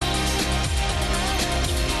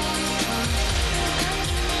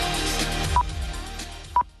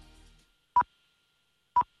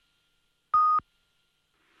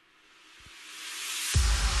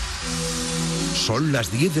Son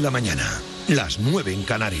las 10 de la mañana, las 9 en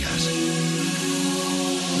Canarias.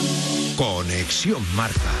 Conexión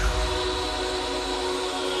Marca.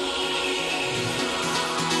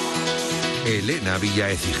 Elena Villa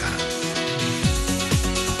Écija.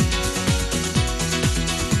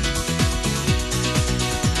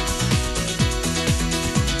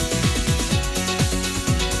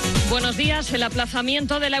 Buenos días. El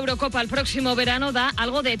aplazamiento de la Eurocopa al próximo verano da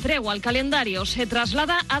algo de tregua al calendario. Se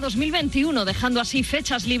traslada a 2021, dejando así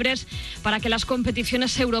fechas libres para que las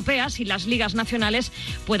competiciones europeas y las ligas nacionales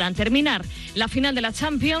puedan terminar. La final de la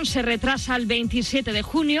Champions se retrasa al 27 de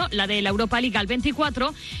junio, la de la Europa League al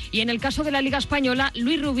 24, y en el caso de la Liga Española,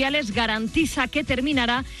 Luis Rubiales garantiza que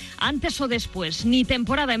terminará antes o después. Ni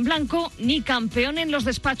temporada en blanco, ni campeón en los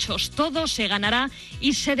despachos. Todo se ganará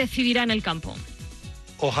y se decidirá en el campo.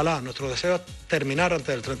 Ojalá, nuestro deseo es terminar antes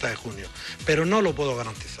del 30 de junio, pero no lo puedo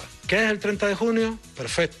garantizar. ¿Qué es el 30 de junio?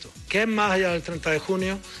 Perfecto. ¿Qué es más allá del 30 de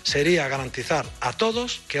junio? Sería garantizar a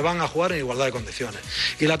todos que van a jugar en igualdad de condiciones.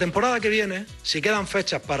 Y la temporada que viene, si quedan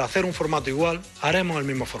fechas para hacer un formato igual, haremos el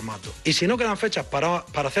mismo formato. Y si no quedan fechas para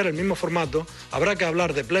hacer el mismo formato, habrá que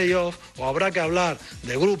hablar de playoff, o habrá que hablar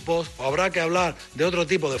de grupos, o habrá que hablar de otro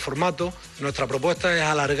tipo de formato. Nuestra propuesta es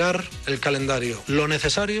alargar el calendario lo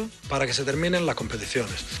necesario para que se terminen las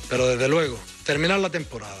competiciones. Pero desde luego, terminar la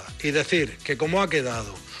temporada y decir que como ha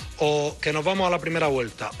quedado, o que nos vamos a la primera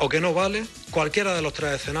vuelta, o que no vale, cualquiera de los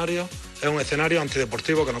tres escenarios es un escenario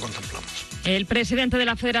antideportivo que no contemplamos. El presidente de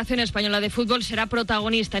la Federación Española de Fútbol será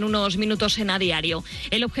protagonista en unos minutos en A Diario.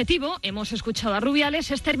 El objetivo, hemos escuchado a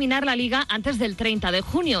Rubiales, es terminar la Liga antes del 30 de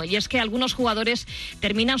junio. Y es que algunos jugadores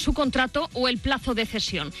terminan su contrato o el plazo de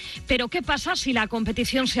cesión. Pero ¿qué pasa si la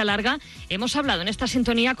competición se alarga? Hemos hablado en esta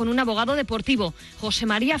sintonía con un abogado deportivo, José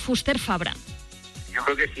María Fuster Fabra. Yo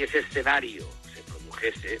creo que si ese escenario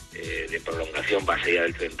de prolongación más allá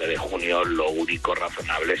del 30 de junio, lo único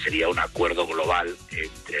razonable sería un acuerdo global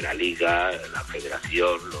entre la Liga, la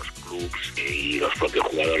Federación, los clubes y los propios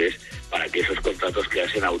jugadores para que esos contratos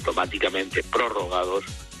quedasen automáticamente prorrogados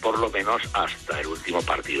por lo menos hasta el último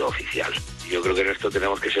partido oficial. Yo creo que en esto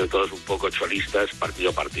tenemos que ser todos un poco cholistas, partido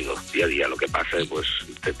a partido, día a día. Lo que pase, pues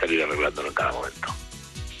intentar ir arreglándolo en cada momento.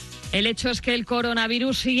 El hecho es que el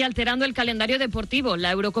coronavirus sigue alterando el calendario deportivo.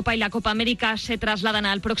 La Eurocopa y la Copa América se trasladan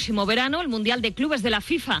al próximo verano. El Mundial de Clubes de la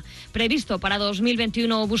FIFA, previsto para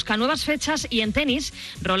 2021, busca nuevas fechas. Y en tenis,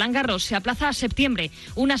 Roland Garros se aplaza a septiembre,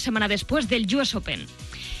 una semana después del US Open.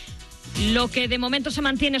 Lo que de momento se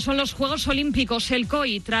mantiene son los Juegos Olímpicos. El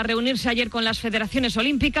COI, tras reunirse ayer con las federaciones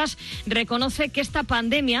olímpicas, reconoce que esta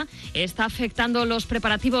pandemia está afectando los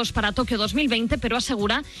preparativos para Tokio 2020, pero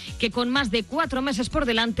asegura que con más de 4 meses por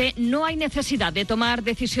delante no hay necesidad de tomar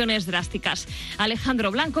decisiones drásticas.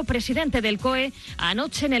 Alejandro Blanco, presidente del COE,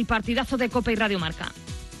 anoche en el partidazo de Copa y Radio Marca.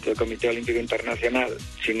 El Comité Olímpico Internacional,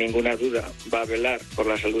 sin ninguna duda, va a velar por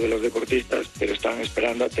la salud de los deportistas, pero están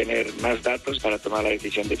esperando a tener más datos para tomar la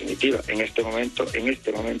decisión definitiva. En este momento,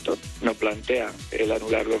 no plantean el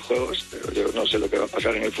anular los Juegos, pero yo no sé lo que va a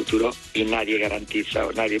pasar en el futuro y nadie garantiza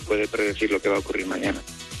o nadie puede predecir lo que va a ocurrir mañana.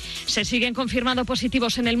 Se siguen confirmando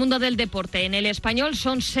positivos en el mundo del deporte. En el español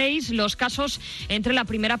son 6 los casos entre la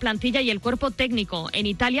primera plantilla y el cuerpo técnico. En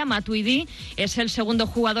Italia, Matuidi es el segundo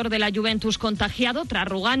jugador de la Juventus contagiado tras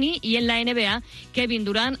Rugani, y en la NBA, Kevin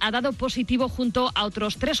Durant ha dado positivo junto a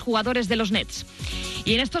otros 3 jugadores de los Nets.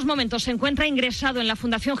 Y en estos momentos se encuentra ingresado en la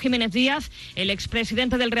Fundación Jiménez Díaz el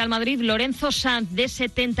expresidente del Real Madrid, Lorenzo Sanz, de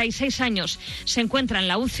 76 años. Se encuentra en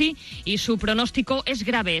la UCI y su pronóstico es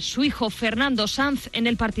grave. Su hijo Fernando Sanz en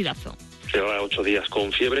el partidazo. Lleva 8 días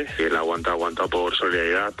con fiebre, él ha aguantado por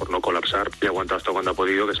solidaridad, por no colapsar, y ha aguantado hasta cuando ha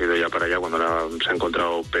podido, que se ha ido ya para allá cuando se ha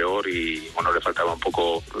encontrado peor y bueno, le faltaba un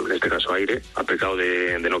poco, en este caso aire, ha pecado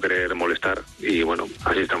de no querer molestar y bueno,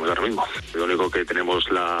 así estamos ahora mismo. Lo único que tenemos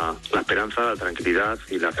la esperanza, la tranquilidad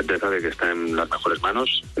y la certeza de que está en las mejores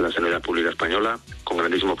manos, en la sanidad pública española, con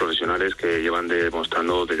grandísimos profesionales que llevan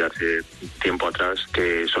demostrando desde hace tiempo atrás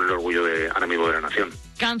que son el orgullo ahora mismo de la nación.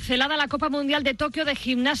 Cancelada la Copa Mundial de Tokio de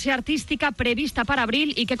Gimnasia Artística prevista para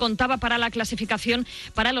abril y que contaba para la clasificación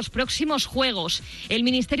para los próximos Juegos. El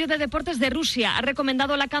Ministerio de Deportes de Rusia ha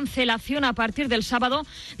recomendado la cancelación a partir del sábado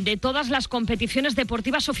de todas las competiciones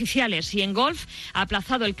deportivas oficiales, y en golf ha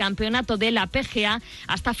aplazado el campeonato de la PGA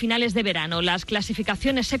hasta finales de verano. Las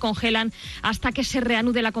clasificaciones se congelan hasta que se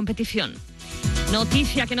reanude la competición.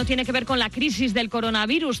 Noticia que no tiene que ver con la crisis del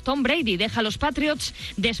coronavirus. Tom Brady deja a los Patriots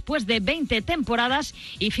después de 20 temporadas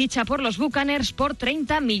y ficha por los Buccaneers por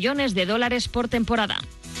 $30 millones por temporada.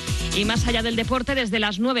 Y más allá del deporte, desde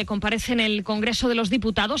las 9 comparece en el Congreso de los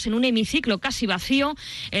Diputados, en un hemiciclo casi vacío,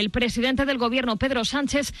 el presidente del Gobierno, Pedro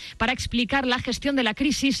Sánchez, para explicar la gestión de la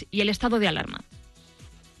crisis y el estado de alarma.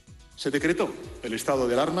 Se decretó el estado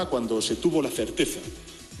de alarma cuando se tuvo la certeza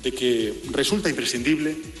de que resulta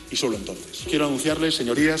imprescindible y solo entonces. Quiero anunciarles,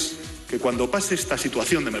 señorías, que cuando pase esta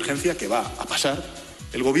situación de emergencia, que va a pasar,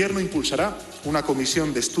 el Gobierno impulsará una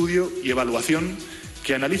comisión de estudio y evaluación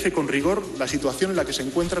que analice con rigor la situación en la que se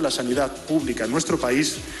encuentra la sanidad pública en nuestro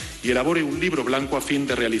país y elabore un libro blanco a fin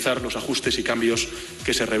de realizar los ajustes y cambios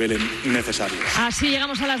que se revelen necesarios. Así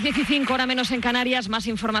llegamos a las 15, hora menos en Canarias. Más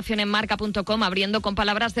información en marca.com, abriendo con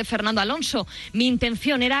palabras de Fernando Alonso. Mi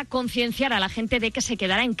intención era concienciar a la gente de que se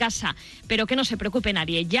quedará en casa, pero que no se preocupe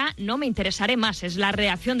nadie. Ya no me interesaré más. Es la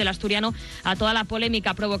reacción del asturiano a toda la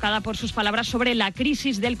polémica provocada por sus palabras sobre la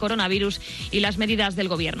crisis del coronavirus y las medidas del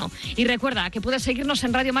Gobierno. Y recuerda que puedes seguirnos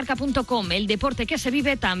en radiomarca.com, el deporte que se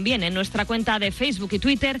vive también en nuestra cuenta de Facebook y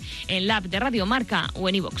Twitter, en la app de Radio Marca o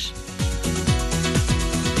en iVoox.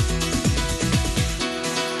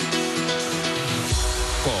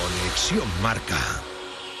 Conexión Marca.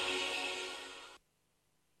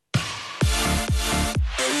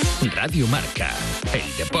 Radio Marca,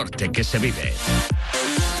 el deporte que se vive.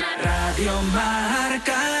 Radio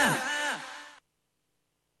Marca.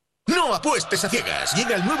 No apuestes a ciegas.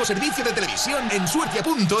 Llega el nuevo servicio de televisión en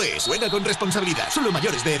Suertia.es. Juega con responsabilidad. Solo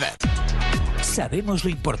mayores de edad. Sabemos lo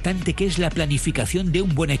importante que es la planificación de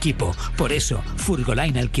un buen equipo. Por eso,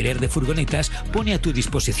 Furgoline Alquiler de Furgonetas pone a tu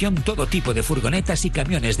disposición todo tipo de furgonetas y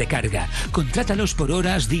camiones de carga. Contrátalos por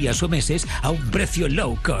horas, días o meses a un precio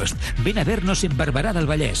low cost. Ven a vernos en Barbará del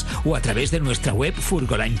Vallés o a través de nuestra web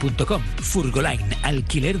furgoline.com. Furgoline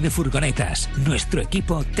Alquiler de Furgonetas. Nuestro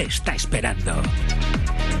equipo te está esperando.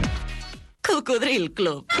 Cocodril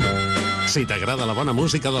Club. Si t'agrada la bona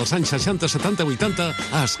música dels anys 60, 70, 80,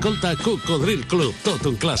 escolta Cocodril Club, tot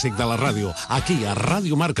un clàssic de la ràdio. Aquí a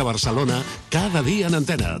Ràdio Marca Barcelona, cada dia en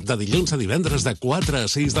antena, de dilluns a divendres de 4 a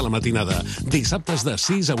 6 de la matinada, dissabtes de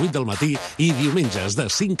 6 a 8 del matí i diumenges de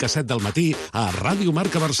 5 a 7 del matí a Ràdio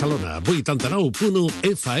Marca Barcelona, 89.1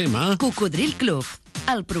 FM. Cocodril Club,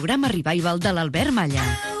 el programa revival de l'Albert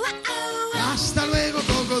Malla. Hasta luego,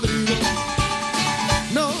 cocodrilo.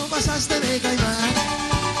 No pasaste de caimán.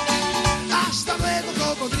 Hasta luego,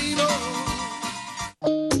 cocodrilo.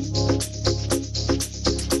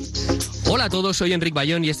 Hola a todos, soy Enric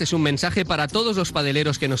Bayón y este es un mensaje para todos los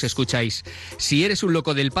padeleros que nos escucháis. Si eres un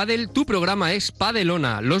loco del pádel, tu programa es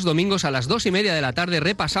Padelona. Los domingos a las 2:30 de la tarde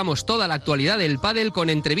repasamos toda la actualidad del pádel con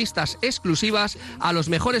entrevistas exclusivas a los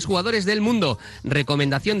mejores jugadores del mundo,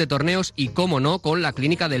 recomendación de torneos y, cómo no, con la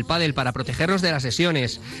clínica del pádel para protegernos de las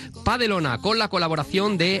lesiones. Padelona, con la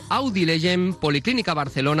colaboración de Audi Legend, Policlínica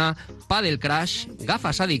Barcelona, Padel Crash,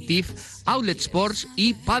 Gafas Addictive, Outlet Sports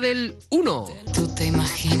y Padel 1. ¿Tú te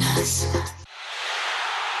imaginas?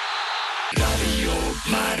 Radio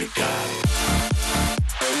Marca.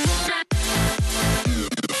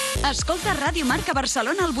 Escolta Ràdio Marca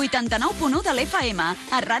Barcelona al 89.1 de l'FM,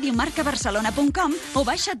 a radiomarcabarcelona.com o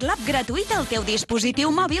baixa't l'app gratuïta al teu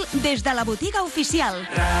dispositiu mòbil des de la botiga oficial.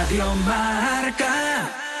 Radio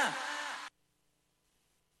Marca.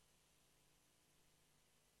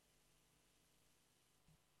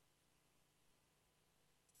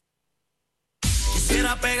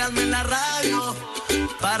 Quisiera pegarme en la radio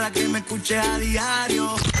para que me escuche a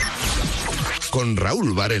diario. Con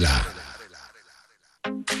Raúl Varela.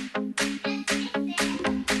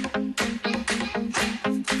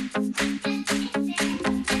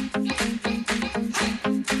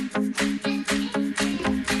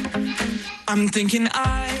 I'm thinking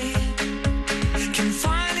I can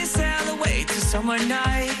finally sail away to somewhere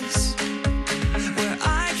nice, where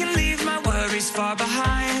I can leave my worries far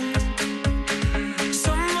behind.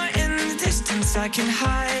 Somewhere in the distance I can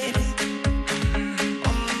hide.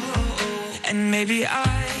 And maybe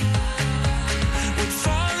I would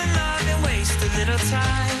fall in love and waste a little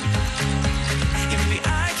time. Maybe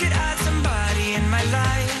I could add somebody in my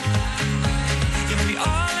life. Maybe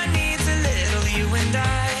all I need's a little you and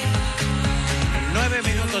I. 9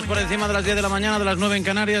 minutos por encima de las 10 de la mañana, de las 9 en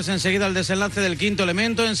Canarias. Enseguida el desenlace del quinto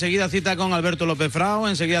elemento, enseguida cita con Alberto López Frao,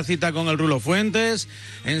 enseguida cita con el Rulo Fuentes,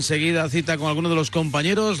 enseguida cita con algunos de los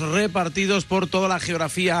compañeros repartidos por toda la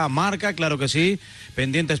geografía marca, claro que sí,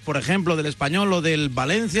 pendientes por ejemplo del Español o del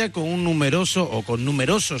Valencia, con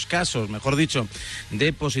numerosos casos, mejor dicho,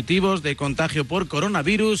 de positivos de contagio por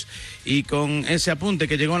coronavirus, y con ese apunte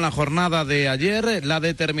que llegó en la jornada de ayer, la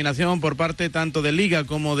determinación por parte tanto de Liga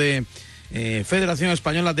como de Federación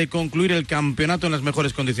Española de concluir el campeonato en las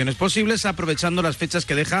mejores condiciones posibles, aprovechando las fechas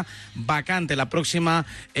que deja vacante la próxima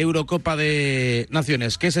Eurocopa de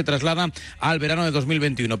Naciones, que se traslada al verano de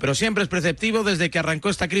 2021. Pero siempre es preceptivo, desde que arrancó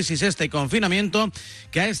esta crisis, este confinamiento,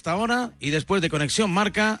 que a esta hora y después de Conexión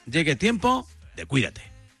Marca llegue tiempo de Cuídate.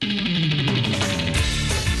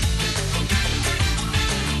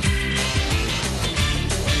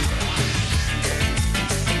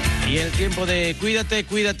 el tiempo de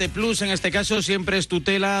Cuídate Plus, en este caso siempre es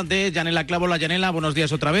tutela de Yanela Clavo. La Yanela, buenos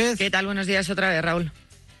días otra vez. ¿Qué tal? Buenos días otra vez, Raúl.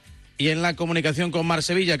 Y en la comunicación con Mar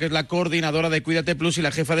Sevilla, que es la coordinadora de Cuídate Plus y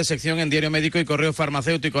la jefa de sección en Diario Médico y Correo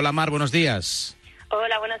Farmacéutico. La Mar, buenos días.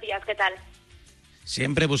 Hola, buenos días, ¿qué tal?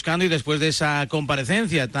 Siempre buscando, y después de esa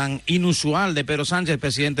comparecencia tan inusual de Pedro Sánchez,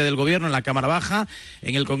 presidente del Gobierno, en la Cámara Baja,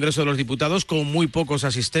 en el Congreso de los Diputados, con muy pocos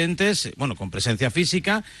asistentes, bueno, con presencia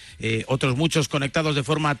física, otros muchos conectados de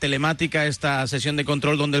forma telemática a esta sesión de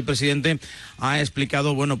control donde el presidente ha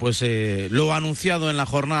explicado, bueno, pues lo anunciado en la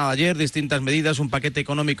jornada de ayer, distintas medidas, un paquete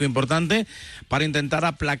económico importante para intentar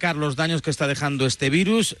aplacar los daños que está dejando este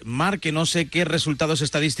virus. Mar, que no sé qué resultados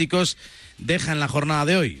estadísticos deja en la jornada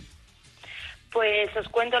de hoy. Pues os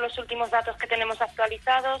cuento los últimos datos que tenemos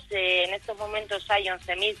actualizados. En estos momentos hay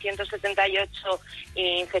 11.178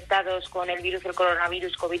 infectados con el virus del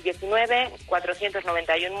coronavirus COVID-19,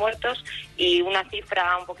 491 muertos y una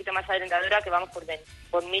cifra un poquito más alentadora que vamos por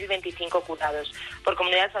 1.025 curados. Por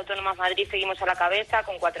comunidades autónomas, Madrid seguimos a la cabeza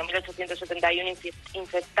con 4.871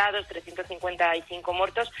 infectados, 355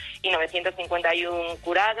 muertos y 951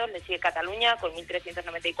 curados. Le sigue Cataluña con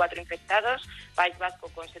 1.394 infectados, País Vasco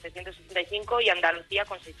con 765 y Andalucía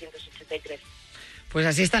con 683. Pues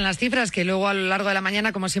así están las cifras, que luego a lo largo de la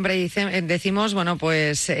mañana, como siempre decimos, bueno,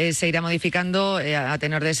 pues se irá modificando a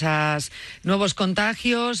tenor de esos nuevos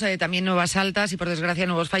contagios, también nuevas altas y, por desgracia,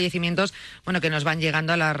 nuevos fallecimientos, bueno, que nos van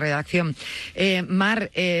llegando a la redacción.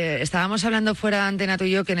 Mar, estábamos hablando fuera de antena tú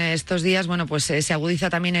y yo que en estos días, bueno, pues se agudiza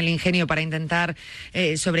también el ingenio para intentar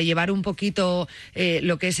sobrellevar un poquito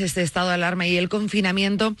lo que es este estado de alarma y el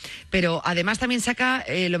confinamiento, pero además también saca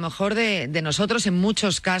lo mejor de nosotros en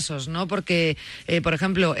muchos casos, ¿no? Porque por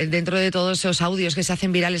ejemplo, dentro de todos esos audios que se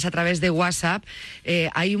hacen virales a través de WhatsApp,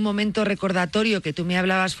 hay un momento recordatorio que tú me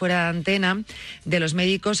hablabas fuera de antena de los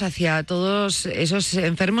médicos hacia todos esos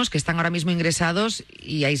enfermos que están ahora mismo ingresados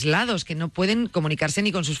y aislados, que no pueden comunicarse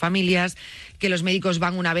ni con sus familias, que los médicos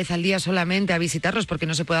van una vez al día solamente a visitarlos porque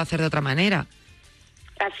no se puede hacer de otra manera.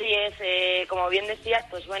 Así es, como bien decías,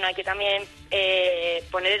 pues bueno, hay que también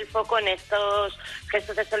poner el foco en estos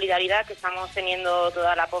gestos de solidaridad que estamos teniendo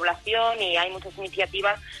toda la población, y hay muchas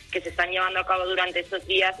iniciativas que se están llevando a cabo durante estos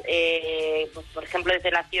días, pues por ejemplo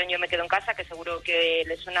desde la acción Yo Me Quedo en Casa, que seguro que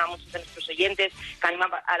les suena a muchos de nuestros oyentes, que anima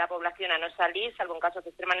a la población a no salir, salvo en casos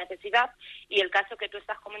de extrema necesidad, y el caso que tú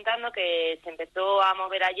estás comentando, que se empezó a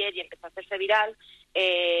mover ayer y empezó a hacerse viral,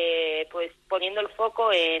 pues poniendo el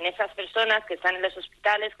foco en esas personas que están en los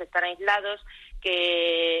hospitales, que están aislados,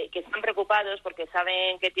 que están preocupados porque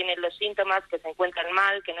saben que tienen los síntomas, que se encuentran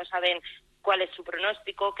mal, que no saben cuál es su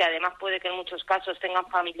pronóstico, que además puede que en muchos casos tengan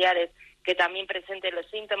familiares que también presenten los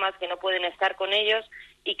síntomas, que no pueden estar con ellos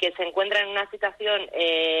y que se encuentran en una situación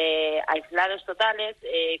aislados totales.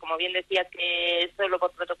 Como bien decías, que solo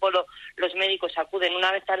por protocolo los médicos acuden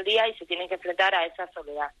una vez al día y se tienen que enfrentar a esa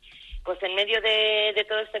soledad. Pues en medio de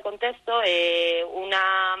todo este contexto,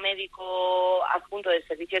 una médico adjunto del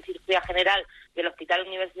Servicio de Cirugía General del Hospital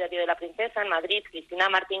Universitario de la Princesa en Madrid, Cristina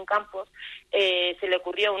Martín Campos, se le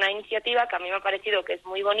ocurrió una iniciativa que a mí me ha parecido que es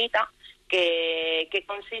muy bonita, que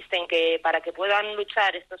consiste en que para que puedan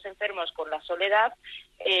luchar estos enfermos con la soledad,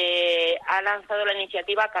 ha lanzado la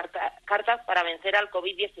iniciativa Cartas para vencer al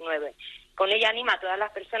COVID-19. Con ella anima a todas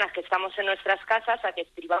las personas que estamos en nuestras casas a que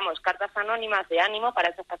escribamos cartas anónimas de ánimo para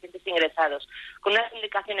esos pacientes ingresados, con unas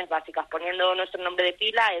indicaciones básicas, poniendo nuestro nombre de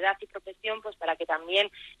pila, edad y profesión, pues para que también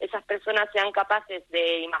esas personas sean capaces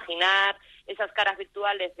de imaginar esas caras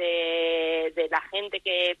virtuales de la gente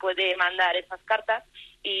que puede mandar esas cartas,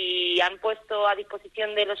 y han puesto a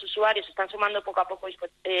disposición de los usuarios, están sumando poco a poco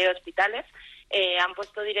hospitales, han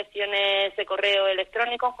puesto direcciones de correo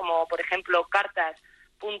electrónico, como por ejemplo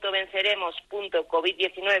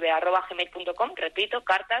cartas.venceremos.covid19@gmail.com, repito,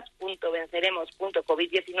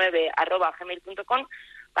 cartas.venceremos.covid19@gmail.com,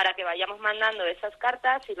 para que vayamos mandando esas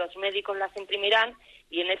cartas y los médicos las imprimirán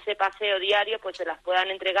y en ese paseo diario pues se las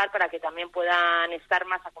puedan entregar para que también puedan estar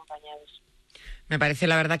más acompañados. Me parece,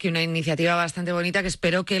 la verdad, que una iniciativa bastante bonita, que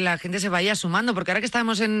espero que la gente se vaya sumando, porque ahora que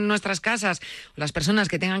estamos en nuestras casas, las personas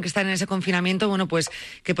que tengan que estar en ese confinamiento, bueno, pues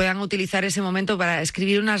que puedan utilizar ese momento para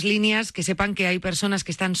escribir unas líneas, que sepan que hay personas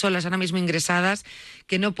que están solas ahora mismo ingresadas,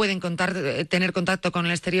 que no pueden tener contacto con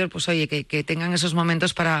el exterior, pues oye, que tengan esos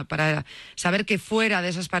momentos para saber que fuera de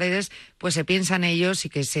esas paredes pues se piensa en ellos y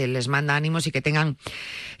que se les manda ánimos y que tengan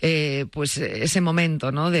pues ese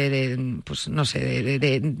momento, ¿no?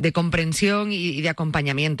 de comprensión y de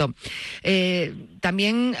acompañamiento.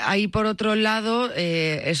 También hay, por otro lado,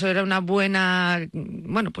 eso era una buena,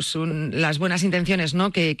 las buenas intenciones,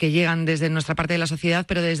 ¿no?, que llegan desde nuestra parte de la sociedad,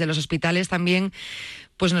 pero desde los hospitales también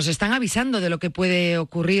pues nos están avisando de lo que puede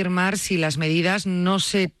ocurrir, Mar, si las medidas no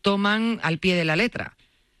se toman al pie de la letra.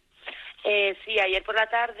 Sí, ayer por la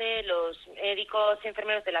tarde los médicos y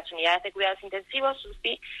enfermeros de las unidades de cuidados intensivos,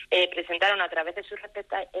 UCI, presentaron a través de sus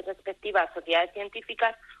respectivas sociedades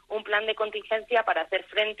científicas un plan de contingencia para hacer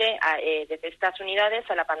frente desde estas unidades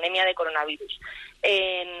a la pandemia de coronavirus.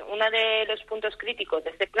 Uno de los puntos críticos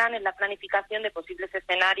de este plan es la planificación de posibles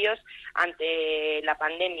escenarios ante la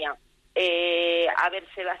pandemia.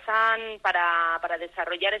 Se basan para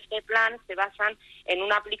desarrollar este plan, se basan en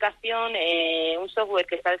una aplicación, un software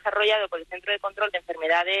que está desarrollado por el Centro de Control de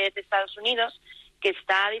Enfermedades de Estados Unidos, que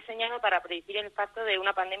está diseñado para predecir el impacto de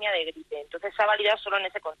una pandemia de gripe. Entonces se ha validado solo en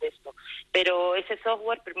ese contexto, pero ese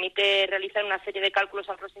software permite realizar una serie de cálculos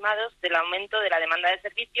aproximados del aumento de la demanda de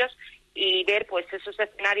servicios y ver pues esos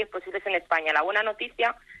escenarios posibles en España. La buena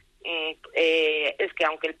noticia es que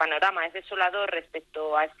aunque el panorama es desolador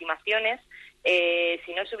respecto a estimaciones,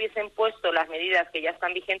 si no se hubiesen puesto las medidas que ya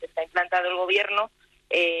están vigentes, que ha implantado el Gobierno,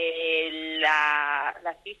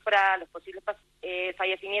 la cifra, los posibles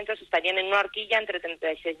fallecimientos estarían en una horquilla entre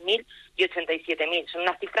 36.000 y 87.000. Son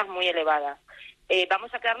unas cifras muy elevadas.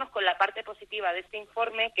 Vamos a quedarnos con la parte positiva de este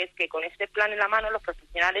informe, que es que con este plan en la mano los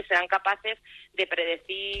profesionales serán capaces de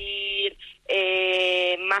predecir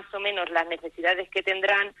más o menos las necesidades que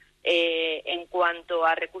tendrán en cuanto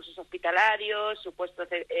a recursos hospitalarios, supuestos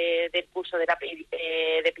del curso de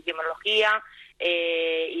epidemiología,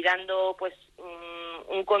 y dando pues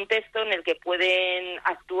un contexto en el que pueden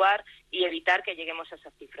actuar y evitar que lleguemos a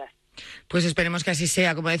esas cifras. Pues esperemos que así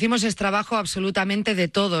sea. Como decimos, es trabajo absolutamente de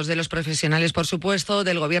todos, de los profesionales, por supuesto,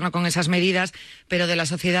 del Gobierno con esas medidas, pero de la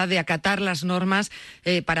sociedad, de acatar las normas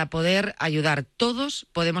para poder ayudar. Todos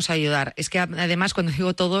podemos ayudar. Es que además, cuando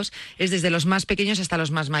digo todos, es desde los más pequeños hasta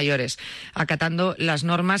los más mayores, acatando las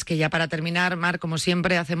normas que ya para terminar, Mar, como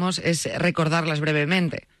siempre hacemos, es recordarlas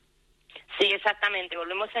brevemente. Sí, exactamente.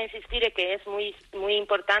 Volvemos a insistir en que es muy, muy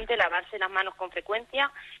importante lavarse las manos con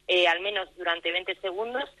frecuencia, al menos durante 20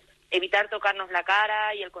 segundos, evitar tocarnos la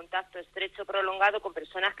cara y el contacto estrecho prolongado con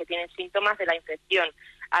personas que tienen síntomas de la infección.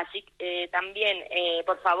 Así que también,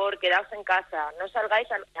 por favor, quedaos en casa, no salgáis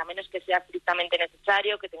a menos que sea estrictamente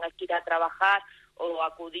necesario, que tengáis que ir a trabajar o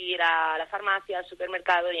acudir a la farmacia, al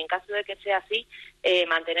supermercado, y en caso de que sea así,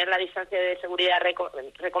 mantener la distancia de seguridad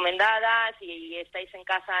recomendada. Si estáis en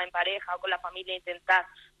casa en pareja o con la familia, intentad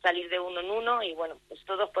salir de uno en uno y bueno, pues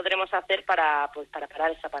todos podremos hacer para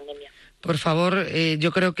parar esta pandemia. Por favor,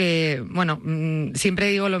 yo creo que, siempre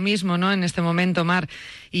digo lo mismo, ¿no?, en este momento, Mar,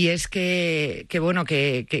 y es que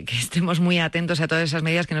estemos muy atentos a todas esas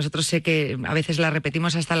medidas que nosotros sé que a veces las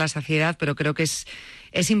repetimos hasta la saciedad, pero creo que es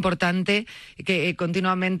importante que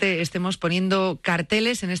continuamente estemos poniendo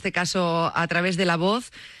carteles, en este caso a través de la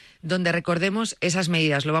voz, donde recordemos esas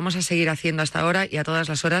medidas. Lo vamos a seguir haciendo hasta ahora y a todas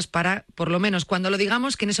las horas para, por lo menos, cuando lo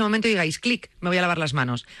digamos, que en ese momento digáis, clic, me voy a lavar las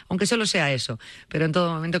manos, aunque solo sea eso, pero en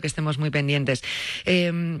todo momento que estemos muy pendientes.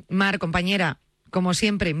 Mar, compañera, como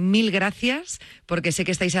siempre, mil gracias, porque sé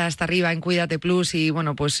que estáis hasta arriba en Cuídate Plus y,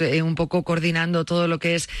 un poco coordinando todo lo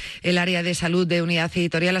que es el área de salud de Unidad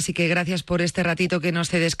Editorial, así que gracias por este ratito que nos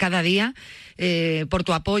cedes cada día, por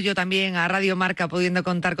tu apoyo también a Radio Marca, pudiendo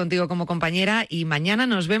contar contigo como compañera, y mañana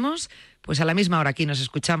nos vemos, pues a la misma hora aquí nos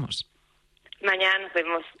escuchamos. Mañana nos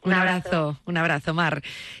vemos. Un abrazo, Mar.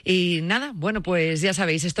 Y nada, pues ya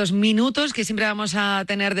sabéis, estos minutos que siempre vamos a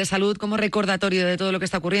tener de salud como recordatorio de todo lo que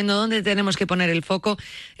está ocurriendo, donde tenemos que poner el foco,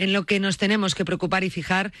 en lo que nos tenemos que preocupar y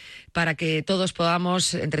fijar para que todos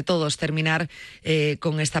podamos, entre todos, terminar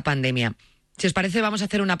con esta pandemia. Si os parece, vamos a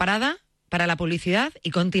hacer una parada para la publicidad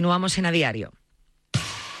y continuamos en A Diario.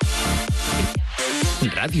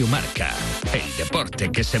 Radio Marca, el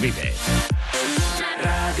deporte que se vive.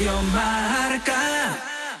 Radio Marca.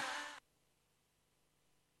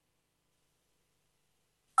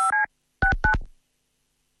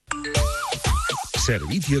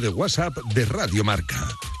 Servicio de WhatsApp de Radio Marca.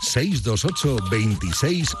 628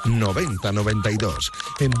 26 90 92.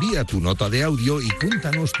 Envía tu nota de audio y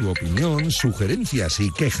cuéntanos tu opinión, sugerencias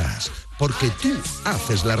y quejas. Porque tú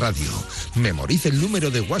haces la radio. Memoriza el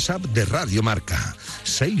número de WhatsApp de Radio Marca.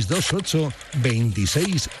 628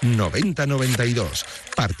 26 90 92.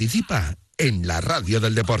 Participa en la radio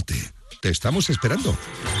del deporte. Te estamos esperando.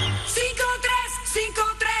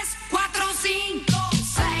 5-3-5-3-4-5-6.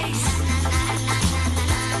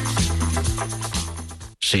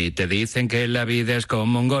 Si te dicen que la vida es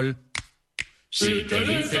como un gol. Si te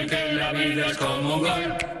dicen que la vida es como un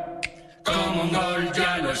gol. Como un gol,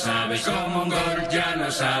 ya lo sabes, como un gol, ya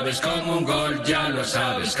lo sabes, como un gol, ya lo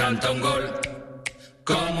sabes, canta un gol.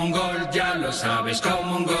 Como un gol, ya lo sabes,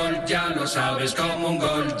 como un gol, ya lo sabes, como un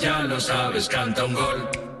gol, ya lo sabes, canta un gol.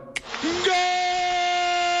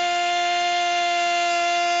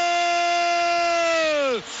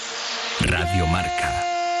 Radio Marca.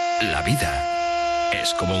 La vida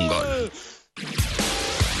es como un gol.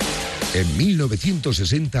 En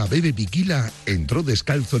 1960, Bebe Bikila entró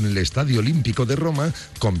descalzo en el Estadio Olímpico de Roma,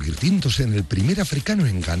 convirtiéndose en el primer africano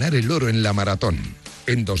en ganar el oro en la maratón.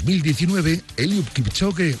 En 2019, Eliud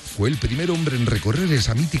Kipchoge fue el primer hombre en recorrer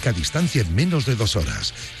esa mítica distancia en menos de 2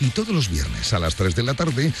 horas. Y todos los viernes a las 3 de la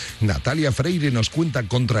tarde, Natalia Freire nos cuenta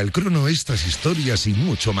contra el crono estas historias y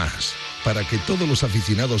mucho más, para que todos los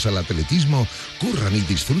aficionados al atletismo corran y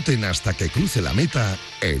disfruten hasta que cruce la meta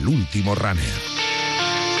el último runner.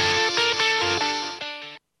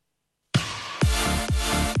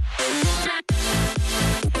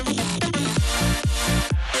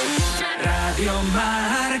 Radio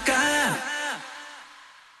Marca.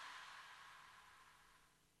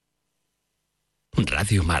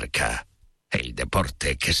 Radio Marca. El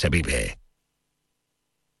deporte que se vive.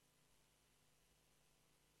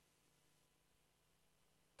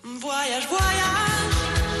 Voyage, voyage.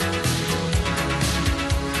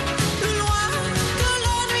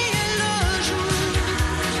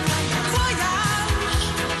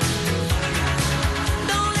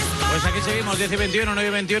 Pues aquí seguimos, 10 y 21, 9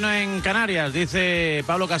 y 21 en Canarias. Dice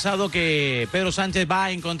Pablo Casado que Pedro Sánchez va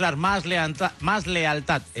a encontrar más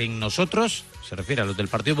lealtad en nosotros, se refiere a los del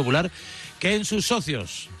Partido Popular, que en sus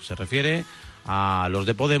socios. Se refiere a los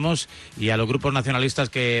de Podemos y a los grupos nacionalistas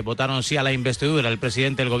que votaron sí a la investidura. El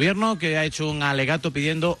presidente del gobierno, que ha hecho un alegato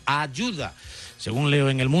pidiendo ayuda, según leo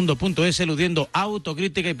en elmundo.es, eludiendo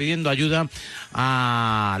autocrítica y pidiendo ayuda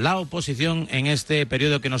a la oposición en este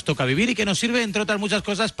periodo que nos toca vivir y que nos sirve, entre otras muchas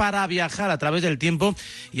cosas, para viajar a través del tiempo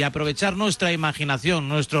y aprovechar nuestra imaginación,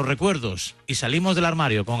 nuestros recuerdos. Y salimos del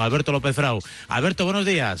armario con Alberto López Frau. Alberto, buenos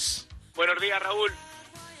días. Buenos días, Raúl.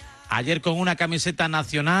 Ayer con una camiseta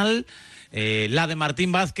nacional, la de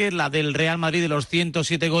Martín Vázquez, la del Real Madrid de los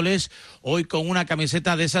 107 goles, hoy con una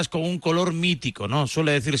camiseta de esas con un color mítico, ¿no?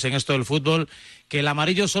 Suele decirse en esto del fútbol que el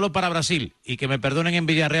amarillo solo para Brasil, y que me perdonen en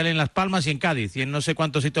Villarreal, en Las Palmas y en Cádiz y en no sé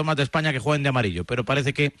cuántos sitios más de España que jueguen de amarillo, pero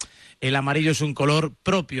parece que el amarillo es un color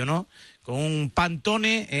propio, ¿no? Con un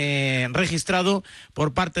Pantone registrado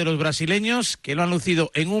por parte de los brasileños, que lo han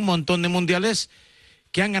lucido en un montón de mundiales,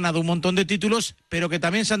 que han ganado un montón de títulos, pero que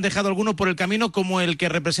también se han dejado algunos por el camino, como el que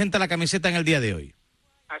representa la camiseta en el día de hoy.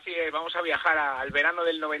 Así es, vamos a viajar al verano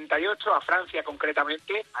del 98, a Francia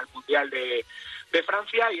concretamente, al Mundial de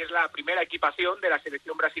Francia, y es la primera equipación de la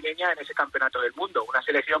selección brasileña en ese campeonato del mundo. Una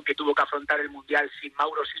selección que tuvo que afrontar el Mundial sin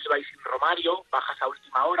Mauro Silva y sin Romario, bajas a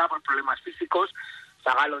última hora por problemas físicos.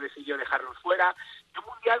 Zagallo decidió dejarlos fuera. Y un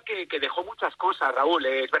mundial que dejó muchas cosas, Raúl.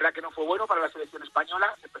 Es verdad que no fue bueno para la selección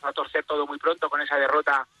española, se empezó a torcer todo muy pronto con esa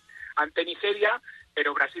derrota ante Nigeria,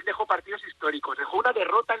 pero Brasil dejó partidos históricos. Dejó una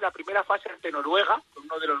derrota en la primera fase ante Noruega, con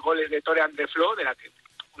uno de los goles de Tore André Flo,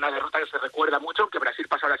 una derrota que se recuerda mucho, aunque Brasil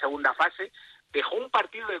pasó a la segunda fase. Dejó un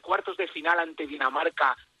partido de cuartos de final ante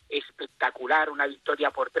Dinamarca espectacular, una victoria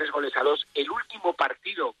por 3-2, el último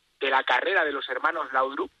partido de la carrera de los hermanos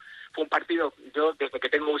Laudrup. Fue un partido, yo desde que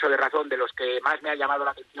tengo uso de razón, de los que más me ha llamado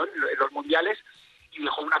la atención en los mundiales, y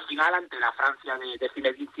dejó una final ante la Francia de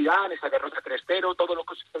Zinedine Zidane, esa derrota 3-0, todo lo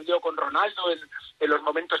que sucedió con Ronaldo en los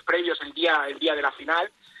momentos previos, el día de la final,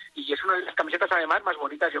 y es una de las camisetas además más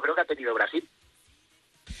bonitas yo creo que ha tenido Brasil.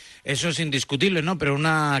 Eso es indiscutible, ¿no? Pero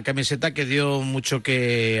una camiseta que dio mucho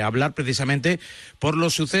que hablar precisamente por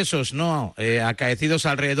los sucesos, ¿no? Acaecidos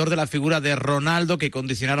alrededor de la figura de Ronaldo, que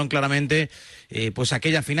condicionaron claramente pues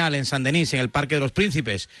aquella final en Saint-Denis, en el Parque de los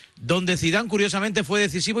Príncipes, donde Zidane curiosamente fue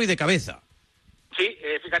decisivo y de cabeza. Sí,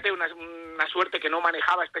 fíjate, una suerte que no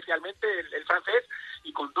manejaba especialmente el francés,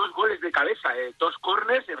 y con 2 goles de cabeza, 2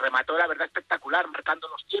 córners, y remató, la verdad, espectacular, marcando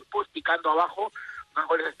los tiempos, picando abajo, 2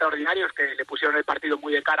 goles extraordinarios que le pusieron el partido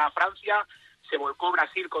muy de cara a Francia. Se volcó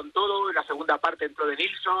Brasil con todo, en la segunda parte entró de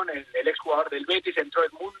Nilsson, el exjugador del Betis, entró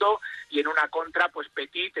Edmundo, y en una contra, pues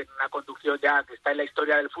Petit, en una conducción ya que está en la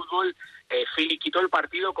historia del fútbol, Fili quitó el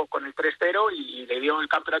partido con el 3-0 y le dio el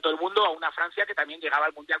campeonato del mundo a una Francia que también llegaba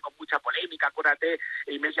al Mundial con mucha polémica. Acuérdate,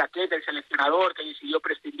 Aimé Jacquet, el seleccionador, que decidió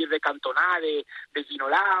prescindir de Cantona, de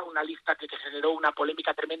Ginola, una lista que generó una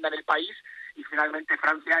polémica tremenda en el país, y finalmente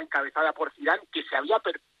Francia, encabezada por Zidane, que se había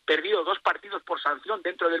perdido 2 partidos por sanción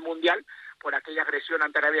dentro del Mundial por aquella agresión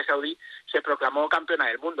ante Arabia Saudí, se proclamó campeona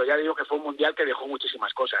del mundo. Ya digo que fue un Mundial que dejó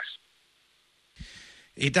muchísimas cosas.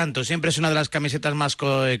 Y tanto, siempre es una de las camisetas más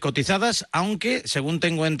cotizadas, aunque, según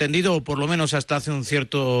tengo entendido, o por lo menos hasta hace un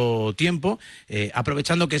cierto tiempo,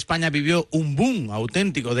 aprovechando que España vivió un boom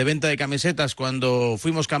auténtico de venta de camisetas cuando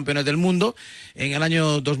fuimos campeones del mundo, en el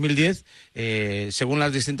año 2010, según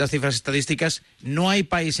las distintas cifras estadísticas, no hay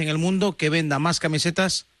país en el mundo que venda más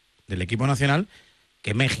camisetas del equipo nacional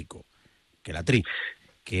que México, que la Tri.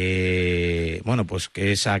 Que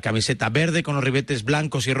esa camiseta verde con los ribetes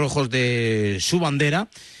blancos y rojos de su bandera,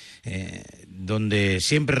 donde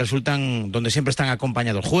siempre están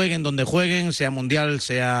acompañados, jueguen donde jueguen, sea mundial,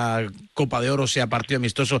 sea Copa de Oro, sea partido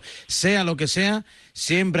amistoso, sea lo que sea,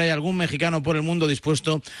 siempre hay algún mexicano por el mundo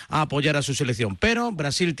dispuesto a apoyar a su selección. Pero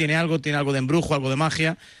Brasil tiene algo de embrujo, algo de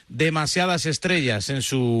magia, demasiadas estrellas en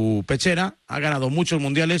su pechera, ha ganado muchos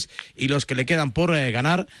mundiales y los que le quedan por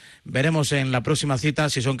ganar, veremos en la próxima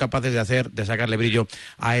cita si son capaces de sacarle brillo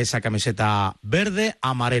a esa camiseta verde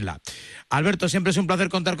amarela. Alberto, siempre es un placer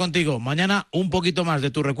contar contigo. Mañana un poquito más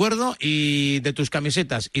de tu recuerdo y de tus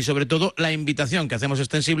camisetas y sobre todo la invitación que hacemos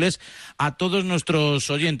extensibles a todos nuestros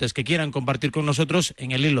oyentes que quieran compartir con nosotros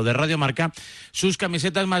en el hilo de Radio Marca sus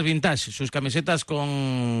camisetas más vintage, sus camisetas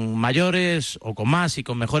con mayores o con más y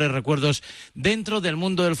con mejores recuerdos dentro del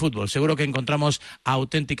mundo del fútbol. Seguro que encontramos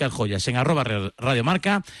auténticas joyas. En @Radio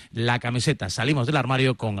Marca, la camiseta Salimos del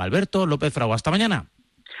Armario con Alberto López Frau. Hasta mañana.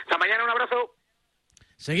 Hasta mañana, un abrazo.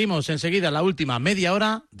 Seguimos enseguida la última media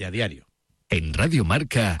hora de A Diario. En Radio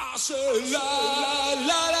Marca.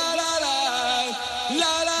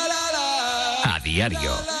 A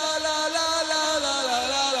Diario.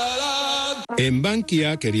 En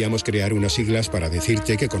Bankia queríamos crear unas siglas para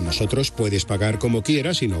decirte que con nosotros puedes pagar como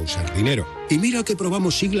quieras y no usar dinero. Y mira que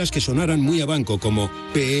probamos siglas que sonaran muy a banco como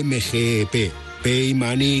PMGEP, Pay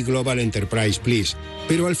Money Global Enterprise Please.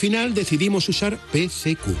 Pero al final decidimos usar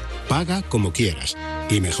PCQ, paga como quieras.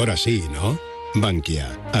 Y mejor así, ¿no?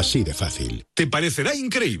 Bankia, así de fácil. Te parecerá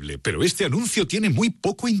increíble, pero este anuncio tiene muy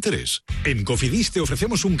poco interés. En Cofidis te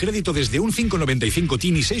ofrecemos un crédito desde un 5,95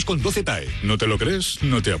 TIN y 6,12 TAE. ¿No te lo crees?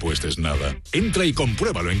 No te apuestes nada. Entra y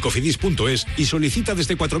compruébalo en cofidis.es y solicita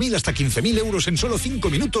desde 4.000 hasta 15.000 euros en solo 5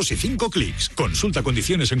 minutos y 5 clics. Consulta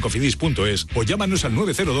condiciones en cofidis.es o llámanos al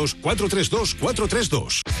 902 432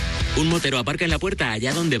 432. Un motero aparca en la puerta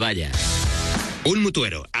allá donde vaya. Un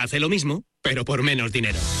mutuero hace lo mismo, pero por menos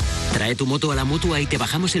dinero. Trae tu moto a la Mutua y te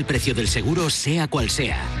bajamos el precio del seguro, sea cual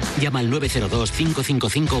sea. Llama al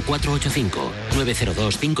 902-555-485.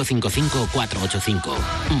 902-555-485.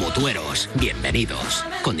 Mutueros, bienvenidos.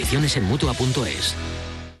 Condiciones en Mutua.es.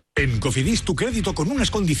 En Cofidis tu crédito con unas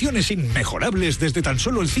condiciones inmejorables desde tan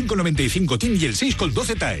solo el 5,95 TIN y el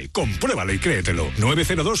 6,12 TAE. Compruébalo y créetelo.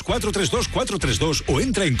 902 432 432 o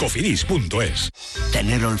entra en cofidis.es.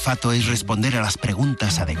 Tener olfato es responder a las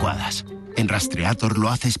preguntas adecuadas. En Rastreator lo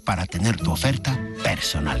haces para tener tu oferta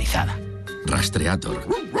personalizada. Rastreator.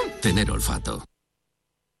 Tener olfato.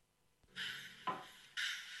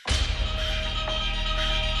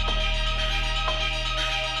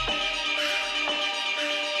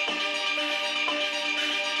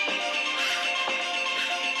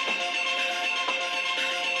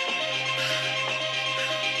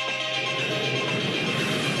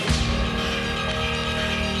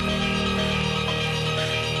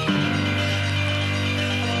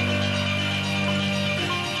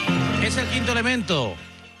 Es el quinto elemento.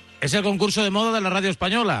 Es el concurso de moda de la radio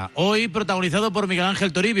española. Hoy protagonizado por Miguel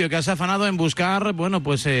Ángel Toribio, que se ha afanado en buscar,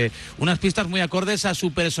 unas pistas muy acordes a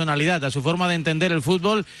su personalidad, a su forma de entender el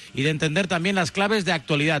fútbol y de entender también las claves de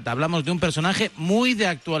actualidad. Hablamos de un personaje muy de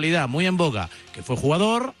actualidad, muy en boga, que fue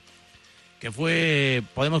jugador,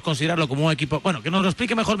 podemos considerarlo como un equipo. Bueno, que nos lo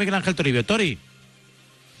explique mejor Miguel Ángel Toribio. Tori.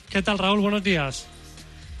 ¿Qué tal, Raúl? Buenos días.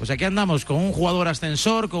 Pues aquí andamos con un jugador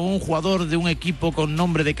ascensor, con un jugador de un equipo con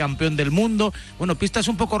nombre de campeón del mundo. Bueno, pistas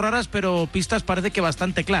un poco raras, pero pistas parece que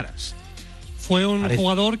bastante claras. Fue un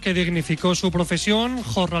jugador que dignificó su profesión,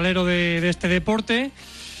 jornalero de este deporte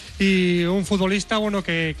y un futbolista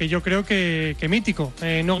que yo creo que mítico.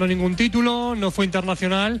 No ganó ningún título, no fue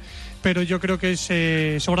internacional, pero yo creo que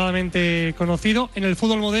es sobradamente conocido en el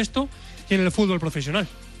fútbol modesto y en el fútbol profesional.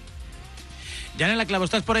 Yanela Clavo,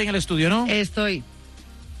 estás por ahí en el estudio, ¿no? Estoy.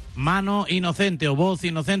 Mano inocente o voz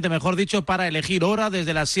inocente, mejor dicho, para elegir hora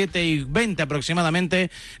desde las 7:20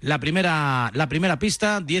 aproximadamente. La primera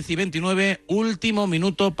pista, 10:29, último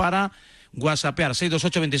minuto para whatsappear,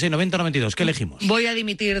 628 26 90 92. ¿Qué elegimos? Voy a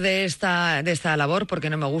dimitir de esta labor porque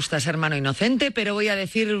no me gusta ser mano inocente, pero voy a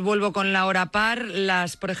decir, vuelvo con la hora par,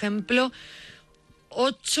 por ejemplo,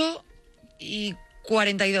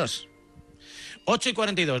 8:42.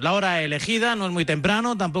 8:42, la hora elegida, no es muy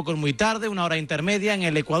temprano, tampoco es muy tarde, una hora intermedia en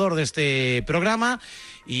el ecuador de este programa,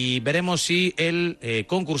 y veremos si el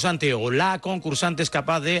concursante o la concursante es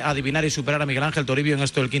capaz de adivinar y superar a Miguel Ángel Toribio en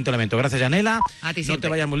esto del quinto elemento. Gracias, Yanela. A ti no siempre. te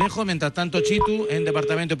vayas muy lejos. Mientras tanto, Chitu, en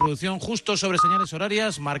Departamento de Producción, justo sobre señales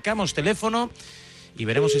horarias, marcamos teléfono y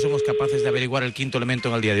veremos si somos capaces de averiguar el quinto elemento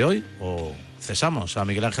en el día de hoy o cesamos a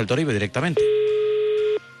Miguel Ángel Toribio directamente.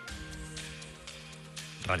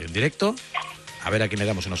 Radio en directo. A ver a quién le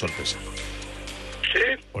damos una sorpresa. Sí.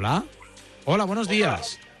 Hola. Hola, buenos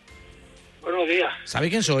días. Buenos días. ¿Sabe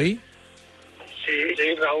quién soy?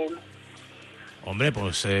 Sí, Raúl. Hombre,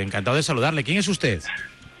 pues encantado de saludarle. ¿Quién es usted?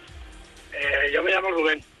 Yo me llamo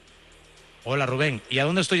Rubén. Hola, Rubén. ¿Y a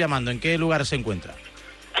dónde estoy llamando? ¿En qué lugar se encuentra?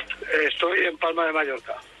 Estoy en Palma de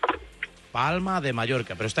Mallorca. Palma de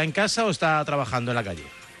Mallorca. ¿Pero está en casa o está trabajando en la calle?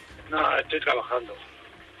 No, estoy trabajando.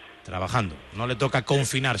 Trabajando. No le toca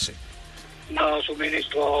confinarse. No,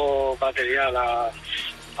 suministro material a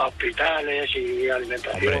hospitales y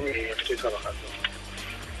alimentación. Hombre. Y estoy trabajando.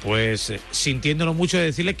 Pues sintiéndolo mucho, de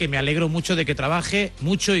decirle que me alegro mucho de que trabaje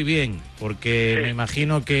mucho y bien, porque me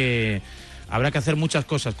imagino que habrá que hacer muchas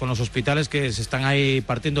cosas con los hospitales que se están ahí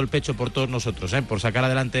partiendo el pecho por todos nosotros, por sacar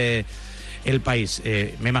adelante el país.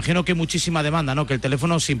 Me imagino que muchísima demanda, ¿no? Que el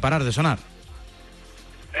teléfono sin parar de sonar.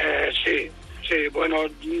 Sí, bueno,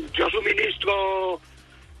 yo suministro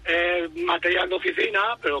material de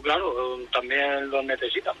oficina, pero claro, también lo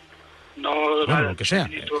necesitan. No, bueno, lo que sea.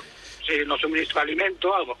 Sí, no suministro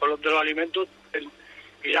alimentos, a lo mejor los de los alimentos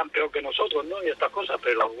irán peor que nosotros, ¿no? Y estas cosas,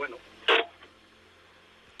 pero bueno.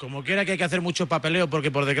 Como quiera que hay que hacer mucho papeleo, porque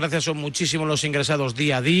por desgracia son muchísimos los ingresados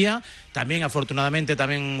día a día. También, afortunadamente,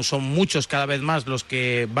 también son muchos cada vez más los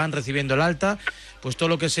que van recibiendo el alta. Pues todo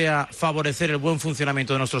lo que sea favorecer el buen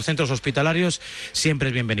funcionamiento de nuestros centros hospitalarios siempre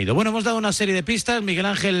es bienvenido. Bueno, hemos dado una serie de pistas. Miguel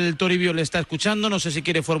Ángel Toribio le está escuchando. No sé si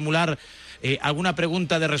quiere formular alguna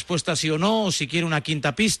pregunta de respuesta sí o no, o si quiere una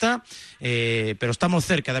quinta pista. Pero estamos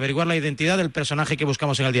cerca de averiguar la identidad del personaje que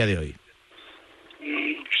buscamos en el día de hoy.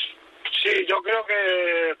 Sí, yo creo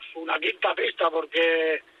que una quinta pista,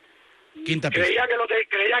 porque creía que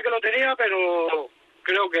lo tenía, pero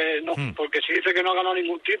creo que no, porque si dice que no ha ganado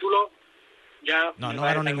ningún título, ya... No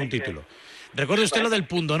ganó ningún título. Recuerde usted lo del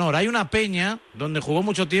Pundonor. Hay una peña donde jugó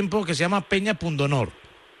mucho tiempo que se llama Peña Pundonor,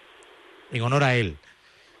 en honor a él.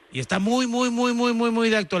 Y está muy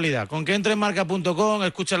de actualidad. Con que entre en marca.com,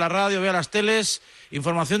 escucha la radio, vea las teles,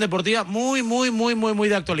 información deportiva muy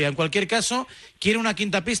de actualidad. En cualquier caso, ¿quiere una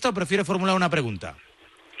quinta pista o prefiere formular una pregunta?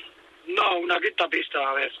 No, una quinta pista,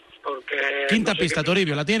 a ver, porque... Quinta pista,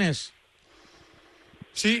 Toribio, ¿la tienes?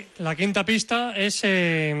 Sí, la quinta pista es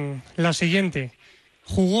la siguiente.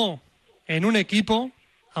 Jugó en un equipo,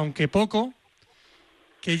 aunque poco,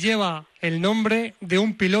 que lleva el nombre de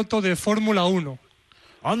un piloto de Fórmula 1.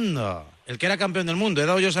 ¡Anda! El que era campeón del mundo. He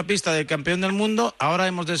dado yo esa pista del campeón del mundo. Ahora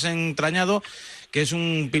hemos desentrañado que es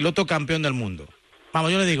un piloto campeón del mundo.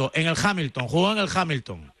 Vamos, yo le digo, en el Hamilton. Jugó en el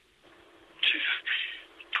Hamilton.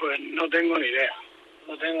 Pues no tengo ni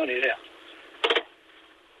idea.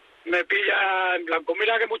 Me pilla en blanco.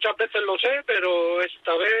 Mira que muchas veces lo sé, pero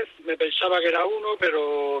esta vez me pensaba que era uno,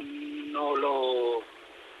 pero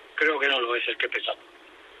creo que no lo es el que pensaba.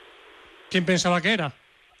 ¿Quién pensaba que era?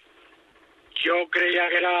 Yo creía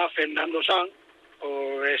que era Fernando Sanz,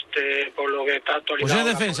 por lo que está actualizado.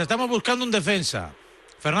 Pues es defensa, estamos buscando un defensa.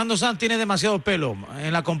 Fernando Sanz tiene demasiado pelo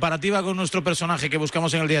en la comparativa con nuestro personaje que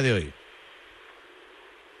buscamos en el día de hoy.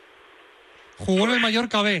 Jugó en el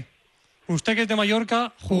Mallorca B. Usted que es de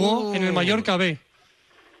Mallorca, jugó en el Mallorca B.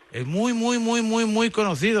 Es muy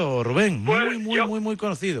conocido, Rubén. Muy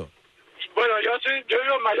conocido. Bueno, yo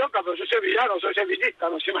vivo en Mallorca, pero soy sevillano, soy sevillista,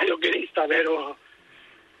 no soy mallorquinista, pero...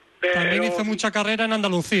 También hizo mucha carrera en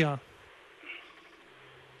Andalucía.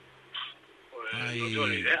 Pues no tengo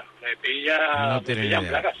ni idea. Me pilla en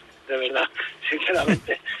plagas, de verdad,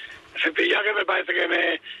 sinceramente. Me pilla que me parece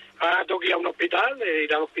que ahora tengo que ir a un hospital,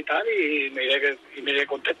 ir al hospital y me iré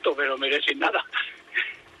contento, pero me iré sin nada.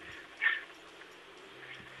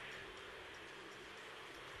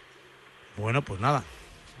 Bueno, pues nada.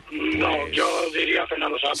 No, yo diría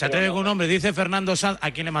Fernando Sanz. Se atreve con un nombre, dice Fernando Sanz,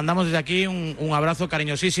 a quien le mandamos desde aquí un abrazo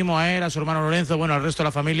cariñosísimo a él, a su hermano Lorenzo, bueno, al resto de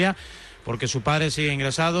la familia, porque su padre sigue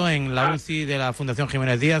ingresado en la UCI de la Fundación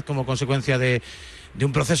Jiménez Díaz como consecuencia de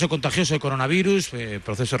un proceso contagioso de coronavirus,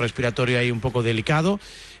 proceso respiratorio ahí un poco delicado.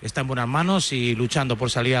 Está en buenas manos y luchando por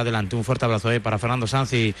salir adelante. Un fuerte abrazo para Fernando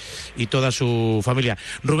Sanz y toda su familia.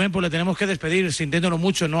 Rubén, pues le tenemos que despedir, sintiéndolo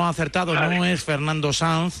mucho, no ha acertado, no es Fernando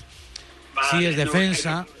Sanz, sí es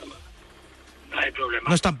defensa. No hay problema.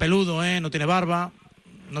 No es tan peludo, no tiene barba,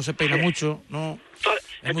 no se peina mucho, no.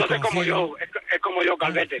 Entonces como yo, es como yo,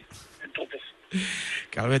 Calvete. Entonces.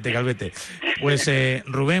 Calvete. Pues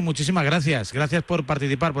Rubén, muchísimas gracias. Gracias por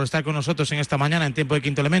participar, por estar con nosotros en esta mañana en Tiempo de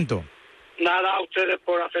Quinto Elemento. Nada, a ustedes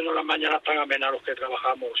por hacernos las mañanas tan amenas los que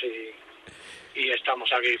trabajamos y estamos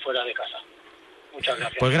aquí fuera de casa. Muchas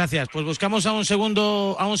gracias. Pues gracias. Pues buscamos a un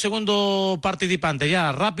segundo participante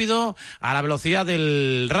ya rápido, a la velocidad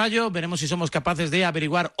del rayo. Veremos si somos capaces de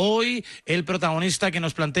averiguar hoy el protagonista que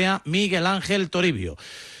nos plantea Miguel Ángel Toribio.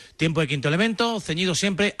 Tiempo de Quinto Elemento, ceñido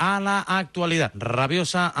siempre a la actualidad,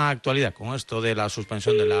 rabiosa actualidad, con esto de la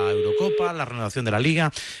suspensión de la Eurocopa, la renovación de la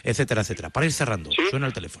Liga, etcétera, etcétera. Para ir cerrando, ¿sí? Suena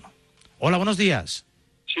el teléfono. Hola, buenos días.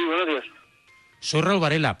 Sí, buenos días. Soy Raúl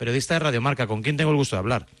Varela, periodista de Radio Marca. ¿Con quién tengo el gusto de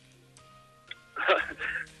hablar?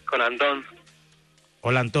 Con Antón.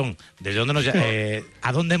 Hola, Antón. ¿Desde dónde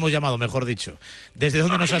 ¿a dónde hemos llamado, mejor dicho? ¿Desde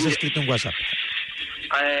dónde nos has escrito un WhatsApp?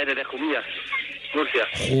 Desde Jumilla, Murcia.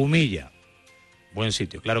 Jumilla. Buen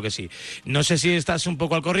sitio, claro que sí. No sé si estás un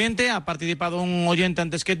poco al corriente, ha participado un oyente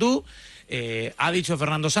antes que tú, ha dicho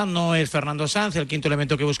Fernando Sanz, no es Fernando Sanz, el quinto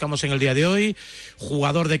elemento que buscamos en el día de hoy,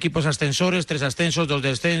 jugador de equipos ascensores, 3 ascensos, 2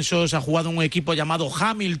 descensos, ha jugado un equipo llamado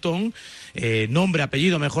Hamilton, nombre,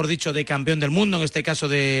 apellido, mejor dicho, de campeón del mundo, en este caso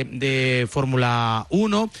de Fórmula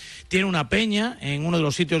 1, tiene una peña en uno de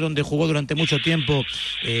los sitios donde jugó durante mucho tiempo,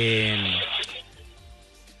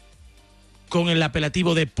 con el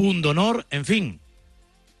apelativo de Pundonor, en fin.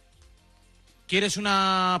 ¿Quieres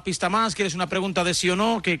una pista más? ¿Quieres una pregunta de sí o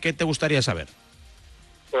no? ¿Qué te gustaría saber?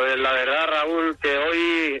 Pues la verdad, Raúl, que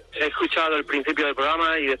hoy he escuchado el principio del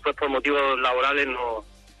programa y después por motivos laborales no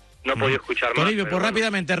he podido escuchar más. Toribio, pues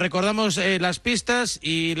rápidamente recordamos las pistas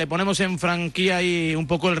y le ponemos en franquía y un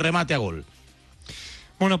poco el remate a gol.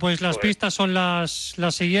 Bueno, pues las pistas son las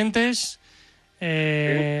siguientes.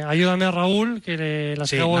 Ayúdame, Raúl, que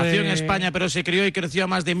las acabo de... Nació en España, pero se crió y creció a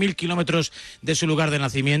más de 1.000 kilómetros de su lugar de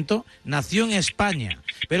nacimiento. Nació en España,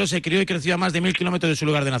 pero se crió y creció a más de 1.000 kilómetros de su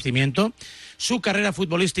lugar de nacimiento. Su carrera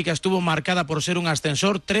futbolística estuvo marcada por ser un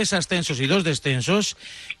ascensor, 3 ascensos y 2 descensos.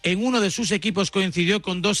 En uno de sus equipos coincidió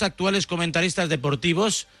con 2 actuales comentaristas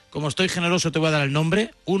deportivos. Como estoy generoso te voy a dar el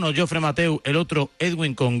nombre. Uno, Jofre Mateu, el otro,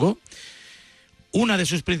 Edwin Congo. Una de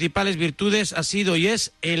sus principales virtudes ha sido y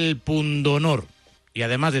es el pundonor. Y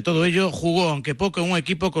además de todo ello, jugó aunque poco en un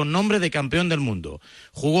equipo con nombre de campeón del mundo.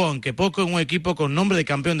 Jugó aunque poco en un equipo con nombre de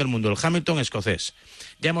campeón del mundo, el Hamilton escocés.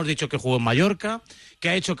 Ya hemos dicho que jugó en Mallorca, que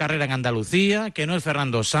ha hecho carrera en Andalucía, que no es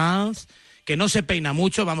Fernando Sanz, que no se peina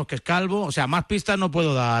mucho, vamos, que es calvo. O sea, más pistas no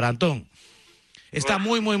puedo dar, Antón. Está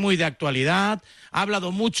muy de actualidad, ha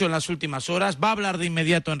hablado mucho en las últimas horas, va a hablar de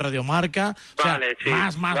inmediato en Radio Marca. O sea, vale, sí,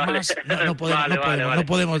 más, no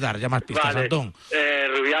podemos dar ya más pistas, vale. Antón.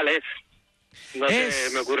 Rubiales, no sé,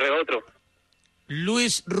 me ocurre otro.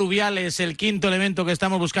 Luis Rubiales, el quinto elemento que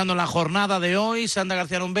estamos buscando en la jornada de hoy. Sandra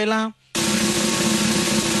García Rumbela.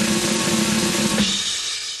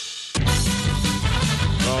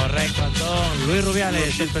 Correcto, Antón. Luis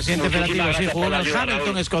Rubiales, el presidente federativo, sí, jugó en el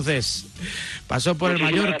Hamilton escocés. Pasó por el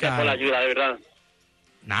Mallorca. Gracias por la ayuda, de verdad.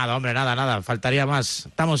 Nada, hombre, nada. Faltaría más.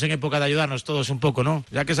 Estamos en época de ayudarnos todos un poco, ¿no?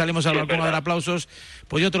 Ya que salimos al balcón a dar aplausos,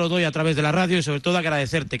 pues yo te lo doy a través de la radio y sobre todo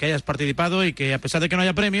agradecerte que hayas participado y que a pesar de que no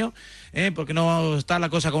haya premio, porque no está la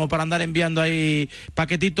cosa como para andar enviando ahí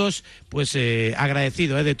paquetitos, pues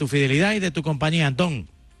agradecido de tu fidelidad y de tu compañía, Antón.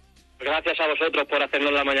 Gracias a vosotros por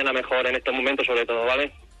hacernos la mañana mejor en estos momentos, sobre todo,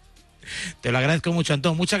 ¿vale? Te lo agradezco mucho,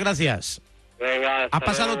 Antón. Muchas gracias. Venga. ¿Ha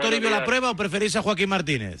pasado Toribio la prueba o preferís a Joaquín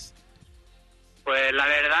Martínez? Pues la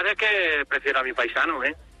verdad es que prefiero a mi paisano,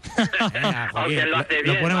 ¿eh? Aunque lo hace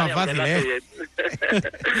bien. Lo pone más fácil,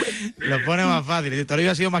 Lo pone más fácil.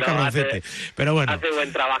 Toribio ha sido más cabroncete. Pero bueno. Hace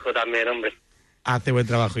buen trabajo también, hombre. Hace buen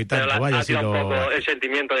trabajo y tanto. Vaya, si un poco el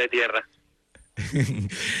sentimiento de tierra.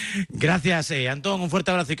 Gracias, Antón. Un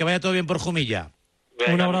fuerte abrazo y que vaya todo bien por Jumilla.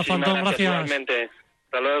 Venga, un abrazo, Antón. Gracias. Igualmente.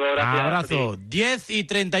 Hasta luego, gracias. Abrazo.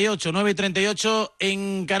 10:38, 9:38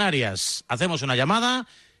 en Canarias. Hacemos una llamada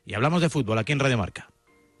y hablamos de fútbol aquí en Radio Marca.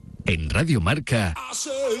 En Radio Marca.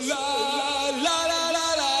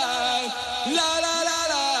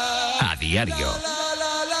 A diario.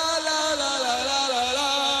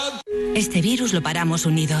 Este virus lo paramos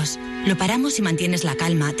unidos. Lo paramos si mantienes la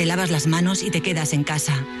calma, te lavas las manos y te quedas en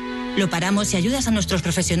casa. Lo paramos si ayudas a nuestros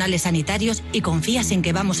profesionales sanitarios y confías en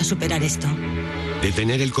que vamos a superar esto.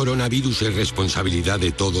 Detener el coronavirus es responsabilidad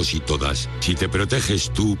de todos y todas. Si te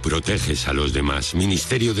proteges tú, proteges a los demás.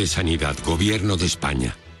 Ministerio de Sanidad, Gobierno de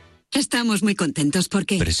España. Estamos muy contentos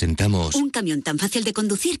porque... Presentamos... un camión tan fácil de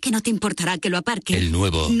conducir que no te importará que lo aparque. El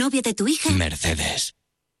nuevo... novio de tu hija. Mercedes.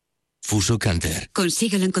 Fuso Canter.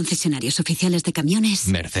 Consíguelo en concesionarios oficiales de camiones.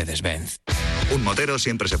 Mercedes-Benz. Un motero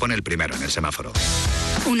siempre se pone el primero en el semáforo.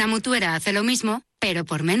 Una mutuera hace lo mismo, pero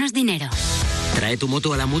por menos dinero. Trae tu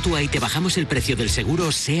moto a la Mutua y te bajamos el precio del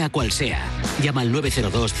seguro, sea cual sea. Llama al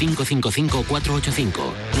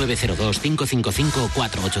 902-555-485.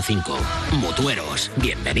 902-555-485. Mutueros,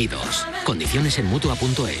 bienvenidos. Condiciones en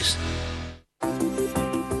Mutua.es.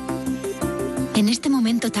 En este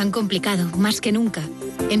momento tan complicado, más que nunca,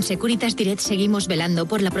 en Securitas Direct seguimos velando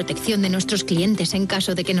por la protección de nuestros clientes en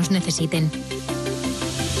caso de que nos necesiten.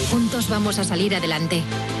 Juntos vamos a salir adelante.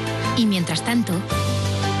 Y mientras tanto,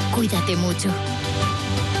 cuídate mucho.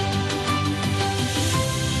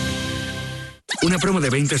 Una promo de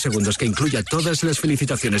 20 segundos que incluya todas las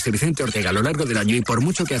felicitaciones de Vicente Ortega a lo largo del año y por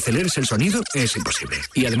mucho que aceleres el sonido, es imposible.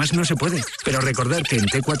 Y además no se puede. Pero recordar que en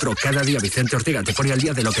T4 cada día Vicente Ortega te pone al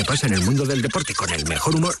día de lo que pasa en el mundo del deporte con el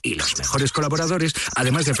mejor humor y los mejores colaboradores,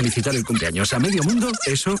 además de felicitar el cumpleaños a medio mundo,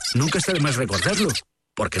 eso nunca está de más recordarlo.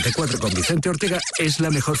 Porque T4 con Vicente Ortega es la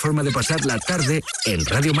mejor forma de pasar la tarde en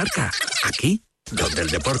Radio Marca. Aquí, donde el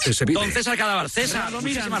deporte se vive. Don César Cadaval. César,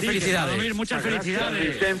 muchísimas felicidades. Muchas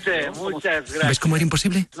felicidades. Vicente, muchas gracias. ¿Ves cómo era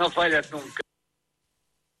imposible? No fallas nunca.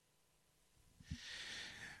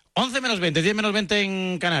 11 menos 20, 10 menos 20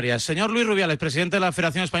 en Canarias. Señor Luis Rubiales, presidente de la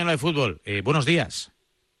Federación Española de Fútbol. Buenos días.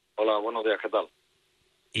 Hola, buenos días, ¿qué tal?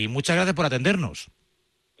 Y muchas gracias por atendernos.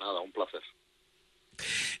 Nada, un placer.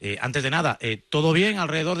 Antes de nada, ¿todo bien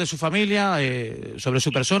alrededor de su familia, sobre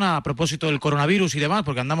su persona, a propósito del coronavirus y demás?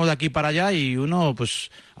 Porque andamos de aquí para allá y uno, pues,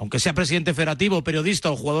 aunque sea presidente federativo, periodista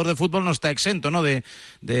o jugador de fútbol, no está exento, ¿no?, de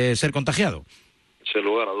ser contagiado. Sin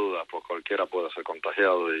lugar a dudas, pues cualquiera puede ser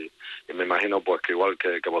contagiado y me imagino pues que igual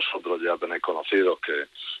que vosotros ya tenéis conocidos que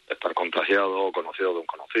están contagiados o conocidos de un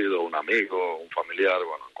conocido, un amigo, un familiar.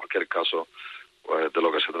 Bueno, en cualquier caso, pues de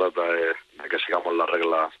lo que se trata es de que sigamos las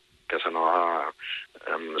reglas que se nos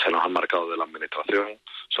han marcado de la administración.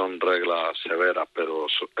 Son reglas severas, pero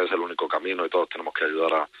es el único camino y todos tenemos que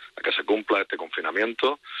ayudar a que se cumpla este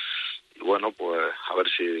confinamiento. Y bueno, pues a ver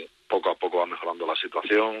si poco a poco va mejorando la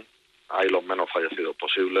situación. Hay los menos fallecidos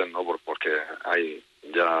posibles, ¿no? Porque hay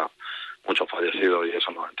ya muchos fallecidos y eso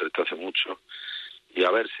nos entristece mucho. Y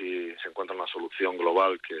a ver si se encuentra una solución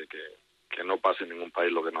global que no pase en ningún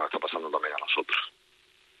país lo que nos está pasando también a nosotros.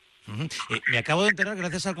 Me acabo de enterar,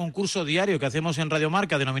 gracias al concurso diario que hacemos en Radio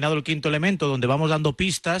Marca, denominado El Quinto Elemento, donde vamos dando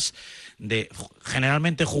pistas de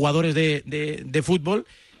generalmente jugadores de fútbol,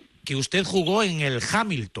 que usted jugó en el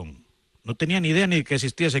Hamilton. No tenía ni idea ni que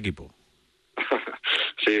existía ese equipo.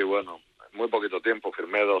 Sí, bueno, muy poquito tiempo,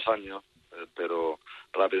 firmé 2 años, pero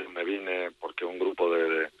rápido me vine porque un grupo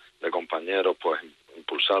de compañeros pues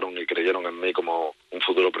impulsaron y creyeron en mí como un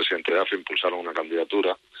futuro presidente de AFI, impulsaron una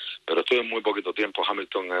candidatura, pero estuve muy poquito tiempo.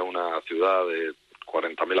 Hamilton es una ciudad de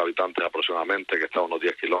 40.000 habitantes aproximadamente, que está a unos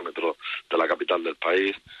 10 kilómetros de la capital del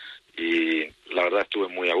país, y la verdad estuve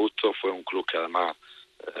muy a gusto. Fue un club que además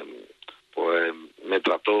pues me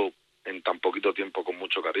trató en tan poquito tiempo con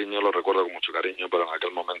mucho cariño, lo recuerdo con mucho cariño, pero en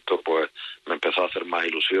aquel momento pues me empezó a hacer más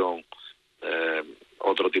ilusión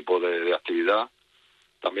otro tipo de actividad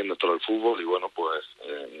también dentro del fútbol. Y bueno, pues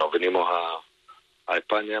nos vinimos a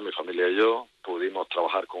España, mi familia y yo, pudimos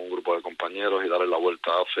trabajar con un grupo de compañeros y darle la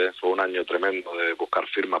vuelta a AFE. Fue un año tremendo de buscar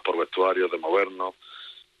firmas por vestuarios, de movernos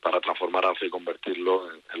para transformar AFE y convertirlo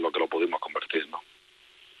en lo que lo pudimos convertir, ¿no?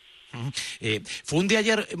 ¿Fue un día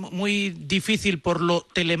ayer muy difícil por lo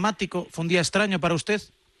telemático? ¿Fue un día extraño para usted?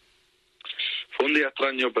 Fue un día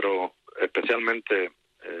extraño, pero especialmente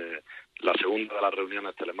la segunda de las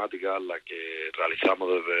reuniones telemáticas, la que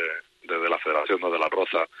realizamos desde la Federación, desde La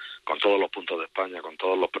Roza, con todos los puntos de España, con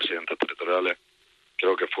todos los presidentes territoriales,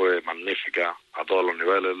 creo que fue magnífica a todos los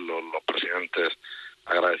niveles. Los presidentes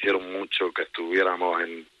agradecieron mucho que estuviéramos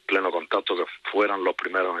en pleno contacto, que fueran los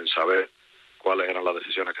primeros en saber cuáles eran las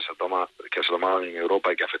decisiones que se tomaban en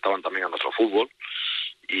Europa y que afectaban también a nuestro fútbol.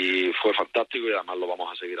 Y fue fantástico y además lo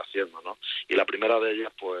vamos a seguir haciendo, ¿no? Y la primera de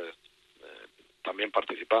ellas, pues, también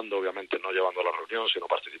participando, obviamente no llevando la reunión, sino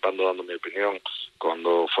participando, dando mi opinión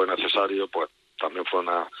cuando fue necesario. Pues también fue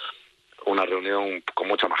una reunión con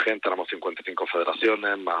mucha más gente, éramos 55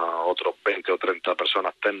 federaciones, más otros 20 o 30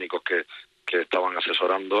 personas técnicos que estaban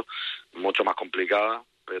asesorando, mucho más complicada,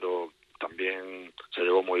 pero también se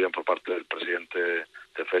llevó muy bien por parte del presidente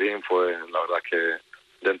Ceferín. Fue, la verdad, que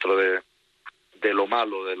dentro de lo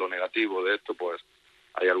malo, de lo negativo de esto, pues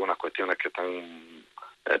hay algunas cuestiones que están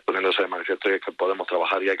poniéndose de manifiesto y es que podemos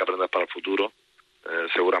trabajar y hay que aprender para el futuro,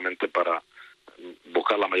 seguramente para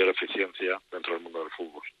buscar la mayor eficiencia dentro del mundo del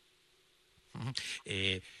fútbol.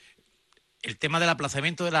 el tema del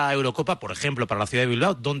aplazamiento de la Eurocopa, por ejemplo, para la ciudad de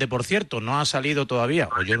Bilbao, donde, por cierto, no ha salido todavía,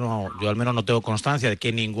 o yo al menos no tengo constancia de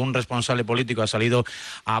que ningún responsable político ha salido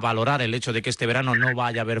a valorar el hecho de que este verano no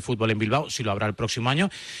vaya a haber fútbol en Bilbao, si lo habrá el próximo año.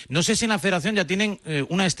 No sé si en la Federación ya tienen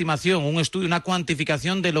una estimación, un estudio, una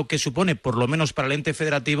cuantificación de lo que supone, por lo menos para el ente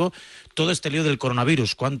federativo, todo este lío del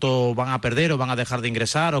coronavirus. ¿Cuánto van a perder o van a dejar de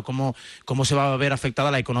ingresar o cómo se va a ver afectada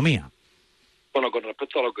la economía? Bueno, con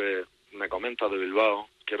respecto a lo que me comentas de Bilbao,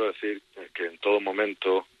 quiero decir que en todo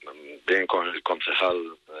momento, bien con el concejal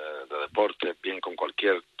de deportes, bien con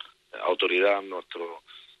cualquier autoridad, nuestro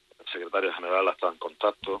secretario general está en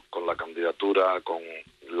contacto con la candidatura, con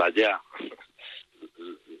la ya,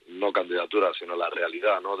 no candidatura, sino la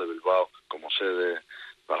realidad, ¿no?, de Bilbao como sede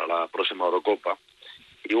para la próxima Eurocopa.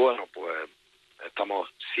 Y bueno, pues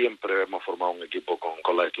siempre hemos formado un equipo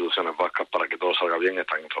con las instituciones vascas para que todo salga bien,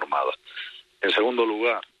 están informadas. En segundo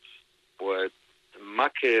lugar, pues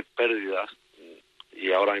más que pérdidas,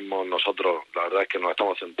 y ahora mismo nosotros la verdad es que nos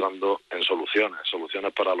estamos centrando en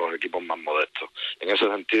soluciones para los equipos más modestos. En ese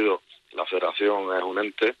sentido, la Federación es un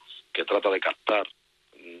ente que trata de captar,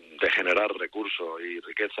 de generar recursos y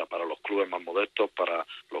riqueza para los clubes más modestos, para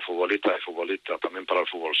los futbolistas y futbolistas, también para el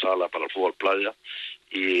fútbol sala, para el fútbol playa,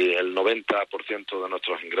 y el 90% de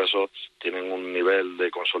nuestros ingresos tienen un nivel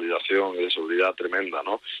de consolidación y de seguridad tremenda,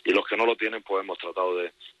 ¿no? Y los que no lo tienen, pues hemos tratado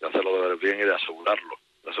de hacerlo de ver bien y de asegurarlo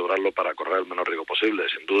para correr el menor riesgo posible.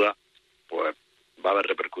 Sin duda, pues va a haber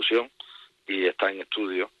repercusión y está en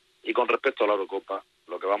estudio. Y con respecto a la Eurocopa,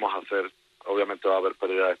 lo que vamos a hacer, obviamente va a haber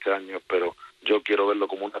pérdidas este año, pero yo quiero verlo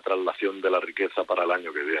como una traslación de la riqueza para el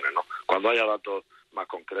año que viene, ¿no? Cuando haya datos más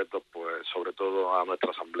concretos, pues sobre todo a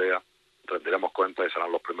nuestra asamblea rendiremos cuenta y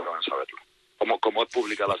serán los primeros en saberlo. Como es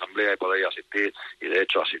pública la asamblea y podéis asistir, y de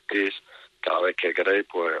hecho asistís cada vez que queréis,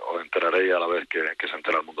 pues os enteraréis a la vez que se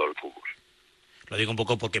entera el mundo del fútbol. Lo digo un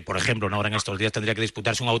poco porque, por ejemplo, ¿no?, ahora en estos días tendría que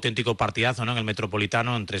disputarse un auténtico partidazo, ¿no?, en el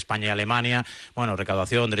Metropolitano entre España y Alemania. Bueno,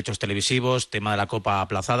 recaudación, derechos televisivos, tema de la Copa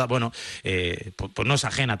aplazada. Bueno, pues no es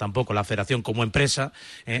ajena tampoco la Federación como empresa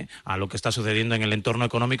a lo que está sucediendo en el entorno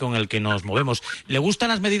económico en el que nos movemos. ¿Le gustan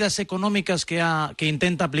las medidas económicas que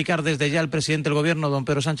intenta aplicar desde ya el presidente del Gobierno, don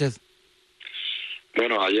Pedro Sánchez?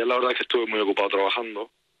 Bueno, ayer la verdad es que estuve muy ocupado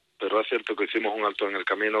trabajando, pero es cierto que hicimos un alto en el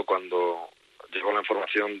camino cuando llegó la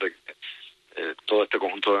información de que todo este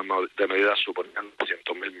conjunto de medidas suponían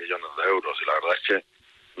 200.000 millones de euros, y la verdad es que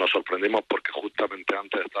nos sorprendimos porque justamente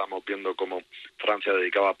antes estábamos viendo cómo Francia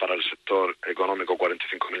dedicaba para el sector económico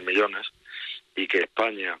 45.000 millones y que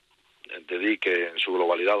España dedique en su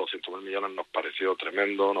globalidad 200.000 millones nos pareció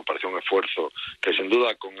tremendo, nos pareció un esfuerzo que sin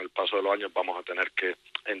duda con el paso de los años vamos a tener que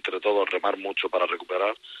entre todos remar mucho para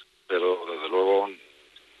recuperar, pero desde luego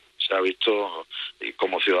se ha visto, y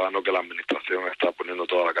como ciudadano, que la administración está poniendo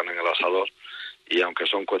toda la carne en el asador, y aunque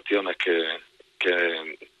son cuestiones que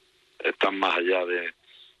están más allá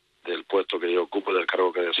del puesto que yo ocupo, del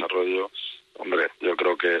cargo que desarrollo, hombre, yo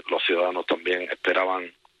creo que los ciudadanos también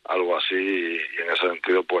esperaban algo así, y en ese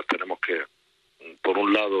sentido pues tenemos que, por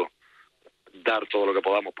un lado, dar todo lo que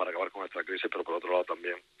podamos para acabar con esta crisis, pero por otro lado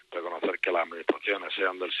también reconocer que las administraciones,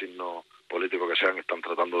 sean del signo político que sean, están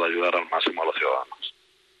tratando de ayudar al máximo a los ciudadanos.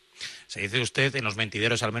 Se dice usted, en los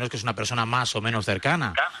mentideros al menos, que es una persona más o menos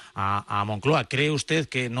cercana a Moncloa. ¿Cree usted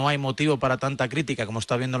que no hay motivo para tanta crítica como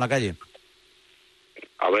está viendo en la calle?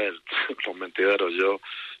 A ver, los mentideros, yo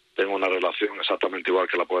tengo una relación exactamente igual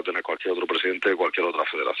que la puede tener cualquier otro presidente de cualquier otra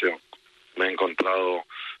federación. Me he encontrado,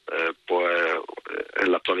 pues,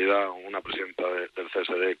 en la actualidad una presidenta del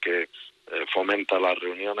CSD que fomenta las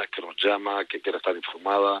reuniones, que nos llama, que quiere estar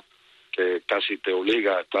informada, que casi te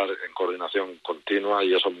obliga a estar en coordinación continua,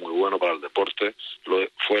 y eso es muy bueno para el deporte.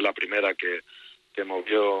 Fue la primera que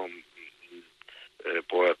movió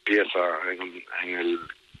pues pieza en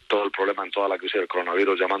todo el problema, en toda la crisis del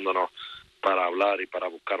coronavirus, llamándonos para hablar y para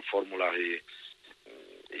buscar fórmulas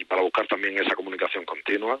y para buscar también esa comunicación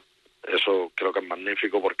continua. Eso creo que es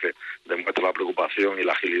magnífico porque demuestra la preocupación y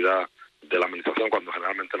la agilidad de la administración, cuando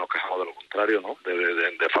generalmente nos quejamos de lo contrario, ¿no?,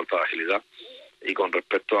 de falta de agilidad. Y con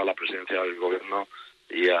respecto a la presidencia del gobierno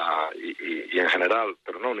y en general,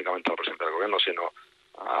 pero no únicamente a la presidencia del gobierno, sino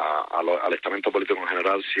al estamento político en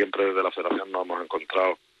general, siempre desde la Federación nos hemos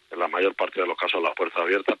encontrado en la mayor parte de los casos las puertas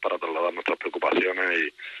abiertas para trasladar nuestras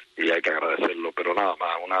preocupaciones, y hay que agradecerlo. Pero nada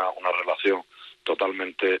más, una relación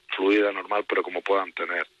totalmente fluida y normal, pero como puedan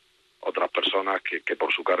tener otras personas que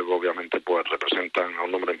por su cargo obviamente pues representan a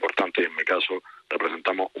un número importante, y en mi caso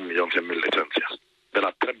representamos 1.100.000 licencias de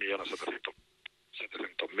las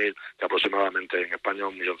 3.700.000 que aproximadamente en España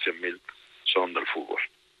 1.100.000 son del fútbol.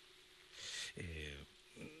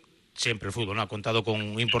 siempre el fútbol, ¿no? Ha contado con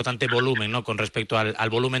un importante volumen, ¿no? Con respecto al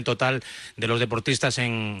volumen total de los deportistas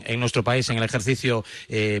en nuestro país, en el ejercicio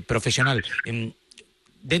profesional.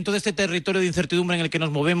 Dentro de este territorio de incertidumbre en el que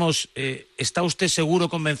nos movemos, ¿está usted seguro,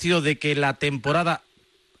 convencido de que la temporada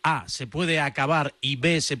A se puede acabar y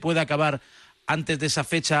B se puede acabar antes de esa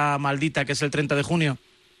fecha maldita que es el 30 de junio?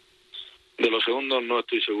 De lo segundo no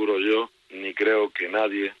estoy seguro yo, ni creo que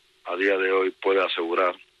nadie a día de hoy pueda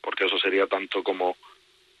asegurar, porque eso sería tanto como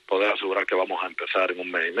poder asegurar que vamos a empezar en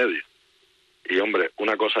un mes y medio. Y hombre,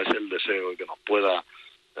 una cosa es el deseo y que nos pueda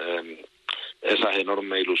esa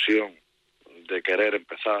enorme ilusión de querer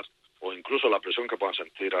empezar, o incluso la presión que puedan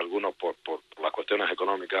sentir algunos por las cuestiones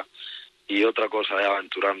económicas, y otra cosa es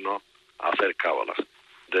aventurarnos a hacer cábalas.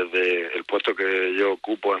 Desde el puesto que yo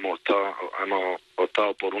ocupo hemos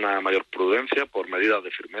optado por una mayor prudencia, por medidas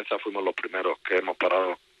de firmeza. Fuimos los primeros que hemos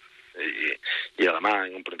parado y además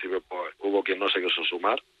en un principio pues, hubo quien no se quiso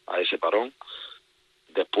sumar a ese parón.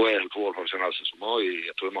 Después el fútbol profesional se sumó y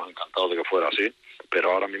estuvimos encantados de que fuera así,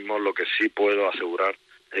 pero ahora mismo lo que sí puedo asegurar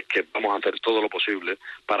es que vamos a hacer todo lo posible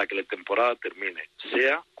para que la temporada termine,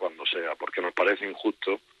 sea cuando sea, porque nos parece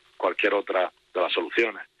injusto cualquier otra de las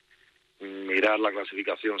soluciones. Mirar la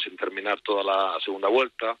clasificación sin terminar toda la segunda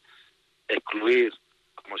vuelta, excluir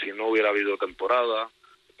como si no hubiera habido temporada,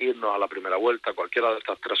 irnos a la primera vuelta, cualquiera de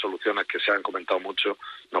estas tres soluciones que se han comentado mucho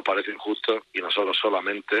nos parece injusto y nosotros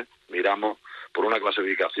solamente miramos por una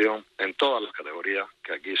clasificación en todas las categorías,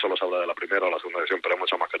 que aquí solo se habla de la primera o la segunda división, pero hay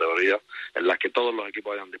muchas más categorías, en las que todos los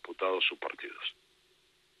equipos hayan disputado sus partidos.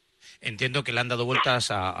 Entiendo que le han dado vueltas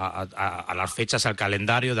a las fechas, al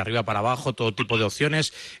calendario, de arriba para abajo, todo tipo de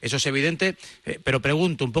opciones, eso es evidente, pero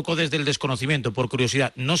pregunto, un poco desde el desconocimiento, por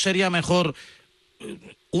curiosidad, ¿no sería mejor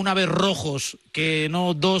una vez rojos que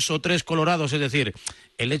no 2 o 3 colorados? Es decir,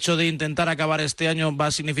 ¿el hecho de intentar acabar este año va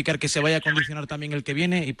a significar que se vaya a condicionar también el que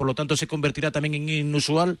viene y por lo tanto se convertirá también en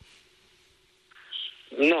inusual?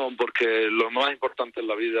 No, porque lo más importante en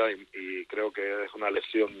la vida, y creo que es una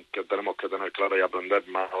lección que tenemos que tener clara y aprender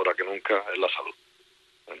más ahora que nunca, es la salud.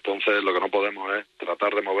 Entonces lo que no podemos es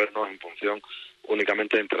tratar de movernos en función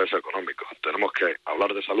únicamente de intereses económicos. Tenemos que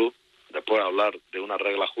hablar de salud, después hablar de unas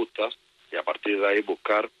reglas justas y a partir de ahí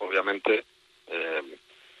buscar, obviamente,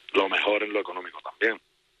 lo mejor en lo económico también.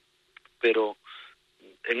 Pero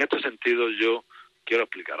en este sentido yo quiero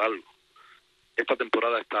explicar algo. Esta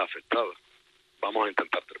temporada está afectada. Vamos a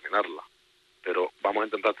intentar terminarla, pero vamos a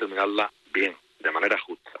intentar terminarla bien, de manera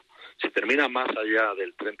justa. Si termina más allá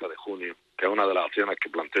del 30 de junio, que es una de las opciones que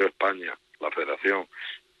planteó España, la Federación,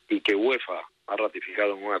 y que UEFA ha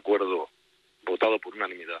ratificado en un acuerdo votado por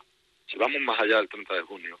unanimidad, si vamos más allá del 30 de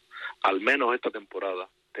junio, al menos esta temporada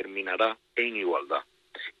terminará en igualdad.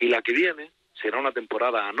 Y la que viene será una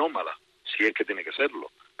temporada anómala, si es que tiene que serlo,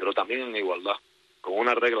 pero también en igualdad, con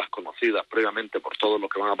unas reglas conocidas previamente por todos los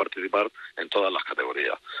que van a participar en todas las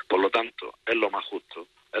categorías. Por lo tanto, es lo más justo,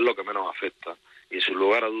 es lo que menos afecta, y sin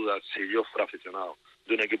lugar a dudas, si yo fuera aficionado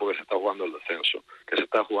de un equipo que se está jugando el descenso, que se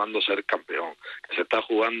está jugando ser campeón, que se está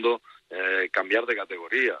jugando cambiar de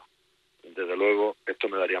categoría, desde luego esto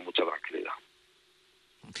me daría mucha tranquilidad.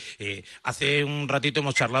 Hace un ratito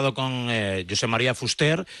hemos charlado con José María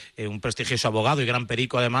Fuster, un prestigioso abogado y gran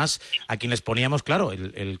perico además, a quien les poníamos, claro,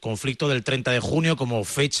 el conflicto del 30 de junio como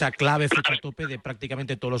fecha clave, fecha tope de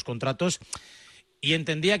prácticamente todos los contratos, y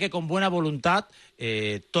entendía que con buena voluntad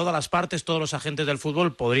todas las partes, todos los agentes del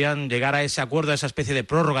fútbol podrían llegar a ese acuerdo, a esa especie de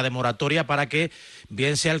prórroga, de moratoria, para que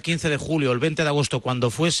bien sea el 15 de julio o el 20 de agosto,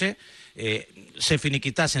 cuando fuese, se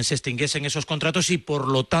finiquitasen, se extinguiesen esos contratos y por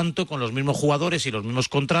lo tanto con los mismos jugadores y los mismos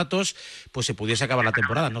contratos pues se pudiese acabar la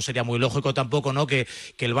temporada. No sería muy lógico tampoco, ¿no?, que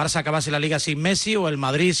el Barça acabase la Liga sin Messi o el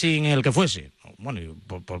Madrid sin el que fuese. Bueno,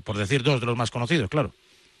 por decir dos de los más conocidos, claro.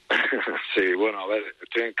 Sí, bueno, a ver,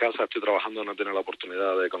 estoy en casa, estoy trabajando, no he tenido la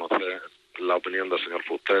oportunidad de conocer la opinión del señor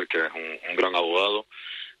Fuster, que es un gran abogado.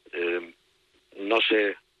 No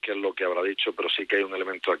sé qué es lo que habrá dicho, pero sí que hay un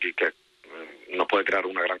elemento aquí que nos puede crear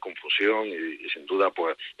una gran confusión y sin duda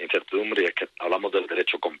pues incertidumbre, y es que hablamos del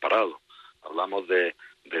derecho comparado, hablamos de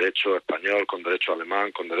derecho español con derecho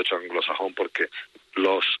alemán, con derecho anglosajón, porque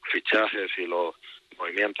los fichajes y los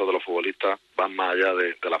movimientos de los futbolistas van más allá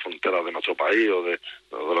de las fronteras de nuestro país o de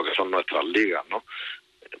lo que son nuestras ligas, ¿no?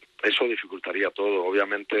 Eso dificultaría todo.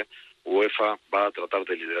 Obviamente UEFA va a tratar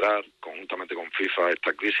de liderar conjuntamente con FIFA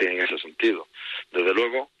esta crisis en ese sentido. Desde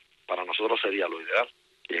luego, para nosotros sería lo ideal.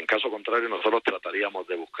 Y en caso contrario, nosotros trataríamos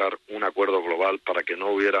de buscar un acuerdo global para que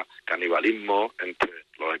no hubiera canibalismo entre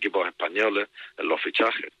los equipos españoles en los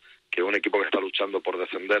fichajes, que un equipo que está luchando por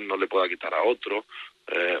descender no le pueda quitar a otro,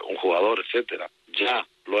 un jugador, etcétera. Ya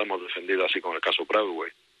lo hemos defendido así con el caso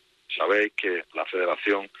Broadway. sabéis que la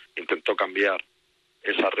Federación intentó cambiar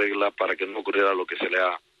esa regla para que no ocurriera lo que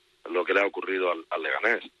le ha ocurrido al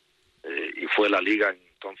Leganés, y fue la Liga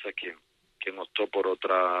entonces quien optó por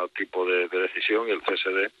otro tipo de decisión, y el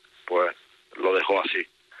CSD pues lo dejó así.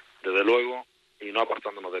 Desde luego, y no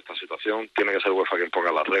apartándonos de esta situación, tiene que ser UEFA quien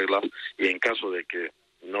ponga las reglas, y en caso de que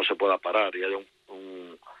no se pueda parar y haya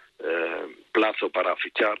un plazo para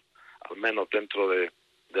fichar, al menos dentro de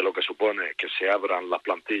lo que supone que se abran las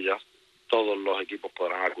plantillas, todos los equipos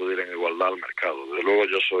podrán acudir en igualdad al mercado. Desde luego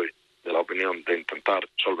yo soy de la opinión de intentar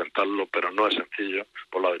solventarlo, pero no es sencillo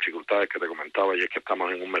por las dificultades que te comentaba, y es que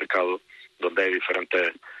estamos en un mercado donde hay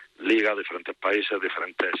diferentes ligas, diferentes países,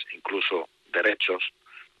 diferentes incluso derechos,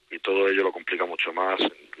 y todo ello lo complica mucho más.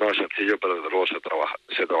 No es sencillo, pero desde luego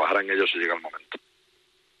se trabajará en ello si llega el momento.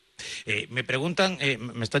 Me preguntan,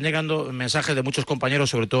 me están llegando mensajes de muchos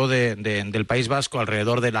compañeros, sobre todo del País Vasco,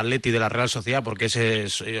 alrededor del Atleti y de la Real Sociedad, porque ese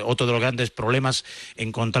es otro de los grandes problemas,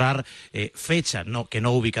 encontrar fecha, que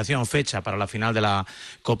no ubicación, fecha para la final de la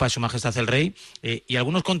Copa de Su Majestad el Rey. Y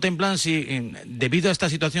algunos contemplan si, debido a esta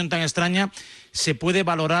situación tan extraña, se puede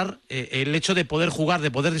valorar el hecho de poder jugar,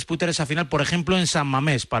 de poder disputar esa final, por ejemplo, en San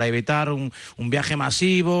Mamés, para evitar un viaje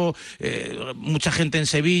masivo, mucha gente en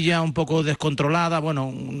Sevilla, un poco descontrolada.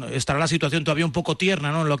 Bueno, estará la situación todavía un poco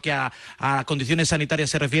tierna, ¿no?, en lo que a condiciones sanitarias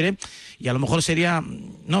se refiere, y a lo mejor sería,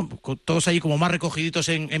 ¿no?, todos allí como más recogiditos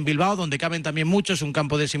en Bilbao, donde caben también muchos, un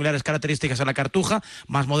campo de similares características a la Cartuja,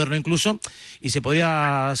 más moderno incluso, y se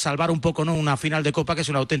podría salvar un poco, ¿no?, una final de Copa que es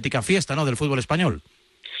una auténtica fiesta, ¿no?, del fútbol español.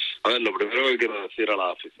 A ver, lo primero que quiero decir a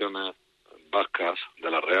las aficiones vascas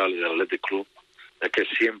de la Real y del Athletic Club es que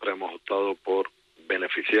siempre hemos optado por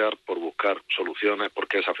beneficiar, por buscar soluciones,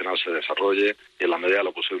 porque esa final se desarrolle y en la medida de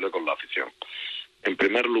lo posible con la afición. En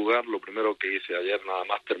primer lugar, lo primero que hice ayer, nada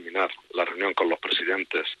más terminar la reunión con los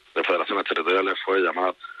presidentes de federaciones territoriales, fue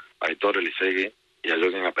llamar a Aitor Elizegui y a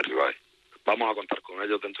Joaquín Aperribay. Vamos a contar con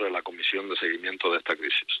ellos dentro de la comisión de seguimiento de esta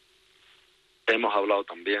crisis. Hemos hablado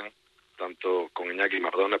también tanto con Iñaki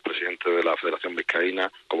Mardones, presidente de la Federación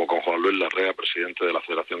Vizcaína, como con Juan Luis Larrea, presidente de la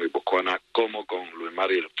Federación Guipuzcoana, como con Luis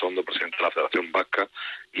Mari Elizondo, presidente de la Federación Vasca,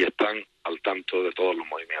 y están al tanto de todos los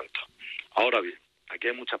movimientos. Ahora bien, aquí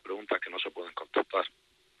hay muchas preguntas que no se pueden contestar,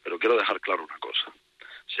 pero quiero dejar claro una cosa.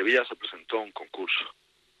 Sevilla se presentó a un concurso,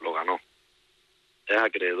 lo ganó. Es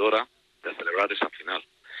acreedora de celebrar esa final.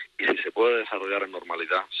 Y si se puede desarrollar en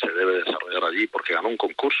normalidad, se debe desarrollar allí, porque ganó un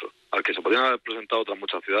concurso al que se podían haber presentado otras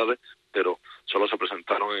muchas ciudades, pero solo se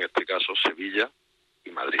presentaron en este caso Sevilla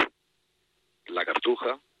y Madrid. La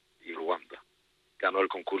Cartuja y Ruanda. Ganó el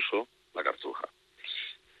concurso la Cartuja.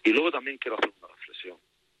 Y luego también quiero hacer una reflexión.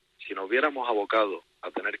 Si nos hubiéramos abocado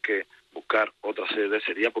a tener que buscar otra sede,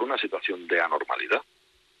 sería por una situación de anormalidad,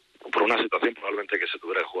 o por una situación probablemente que se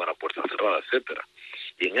tuviera que jugar a puerta cerrada, etcétera.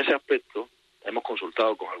 Y en ese aspecto hemos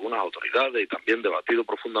consultado con algunas autoridades y también debatido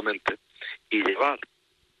profundamente, y llevar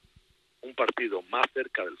un partido más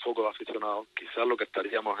cerca del foco de aficionados, quizás lo que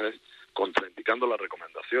estaríamos es contraindicando las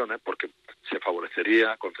recomendaciones, porque se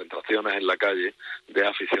favorecería concentraciones en la calle de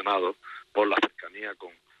aficionados por la cercanía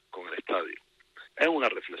con el estadio. Es una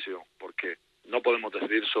reflexión, porque no podemos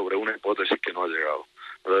decidir sobre una hipótesis que no ha llegado,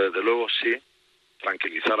 pero desde luego sí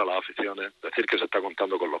tranquilizar a las aficiones, decir que se está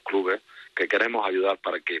contando con los clubes, que queremos ayudar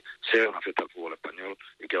para que sea una fiesta del fútbol español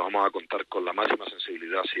y que vamos a contar con la máxima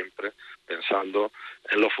sensibilidad siempre, pensando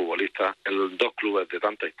en los futbolistas, en los dos clubes de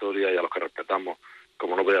tanta historia y a los que respetamos,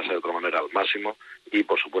 como no podía ser de otra manera, al máximo, y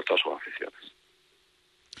por supuesto a sus aficiones.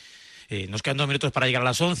 Nos quedan 2 minutos para llegar a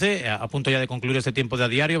las 11, a punto ya de concluir este tiempo de a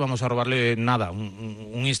diario. Vamos a robarle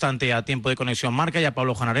un instante a Tiempo de Conexión Marca y a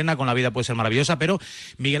Pablo Juan Arena, con La vida puede ser maravillosa, pero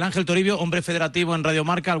Miguel Ángel Toribio, hombre federativo en Radio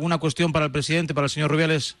Marca, ¿alguna cuestión para el presidente, para el señor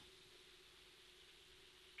Rubiales?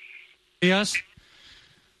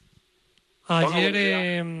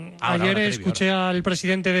 Ayer escuché al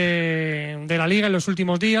presidente de la Liga en los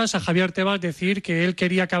últimos días, a Javier Tebas, decir que él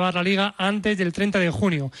quería acabar la Liga antes del 30 de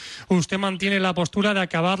junio. Usted mantiene la postura de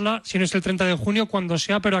acabarla, si no es el 30 de junio, cuando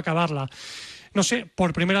sea, pero acabarla. No sé,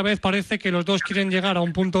 por primera vez parece que los dos quieren llegar a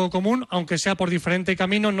un punto común, aunque sea por diferente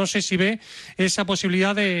camino. No sé si ve esa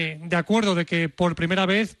posibilidad de acuerdo, de que por primera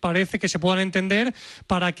vez parece que se puedan entender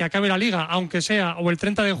para que acabe la Liga, aunque sea o el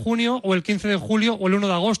 30 de junio, o el 15 de julio, o el 1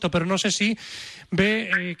 de agosto. Pero no sé si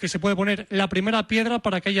ve que se puede poner la primera piedra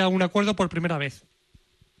para que haya un acuerdo por primera vez.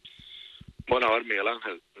 Bueno, a ver, Miguel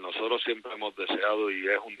Ángel, nosotros siempre hemos deseado, y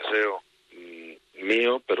es un deseo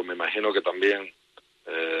mío, pero me imagino que también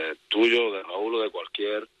tuyo, de Raúl o de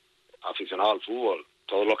cualquier aficionado al fútbol.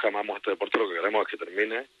 Todos los que amamos este deporte lo que queremos es que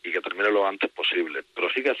termine, y que termine lo antes posible. Pero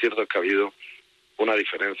sí que es cierto que ha habido una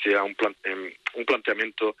diferencia, un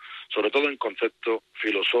planteamiento, sobre todo en concepto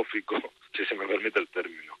filosófico, si se me permite el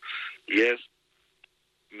término, y es,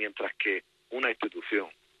 mientras que una institución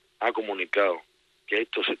ha comunicado que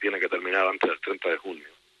esto se tiene que terminar antes del 30 de junio,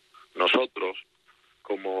 nosotros,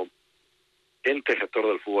 como ente gestor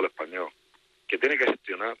del fútbol español, que tiene que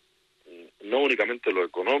gestionar no únicamente lo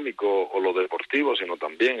económico o lo deportivo, sino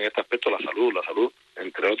también en este aspecto la salud,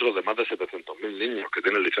 entre otros, de más de 700.000 niños que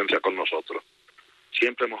tienen licencia con nosotros.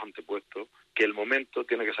 Siempre hemos antepuesto que el momento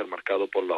tiene que ser marcado por la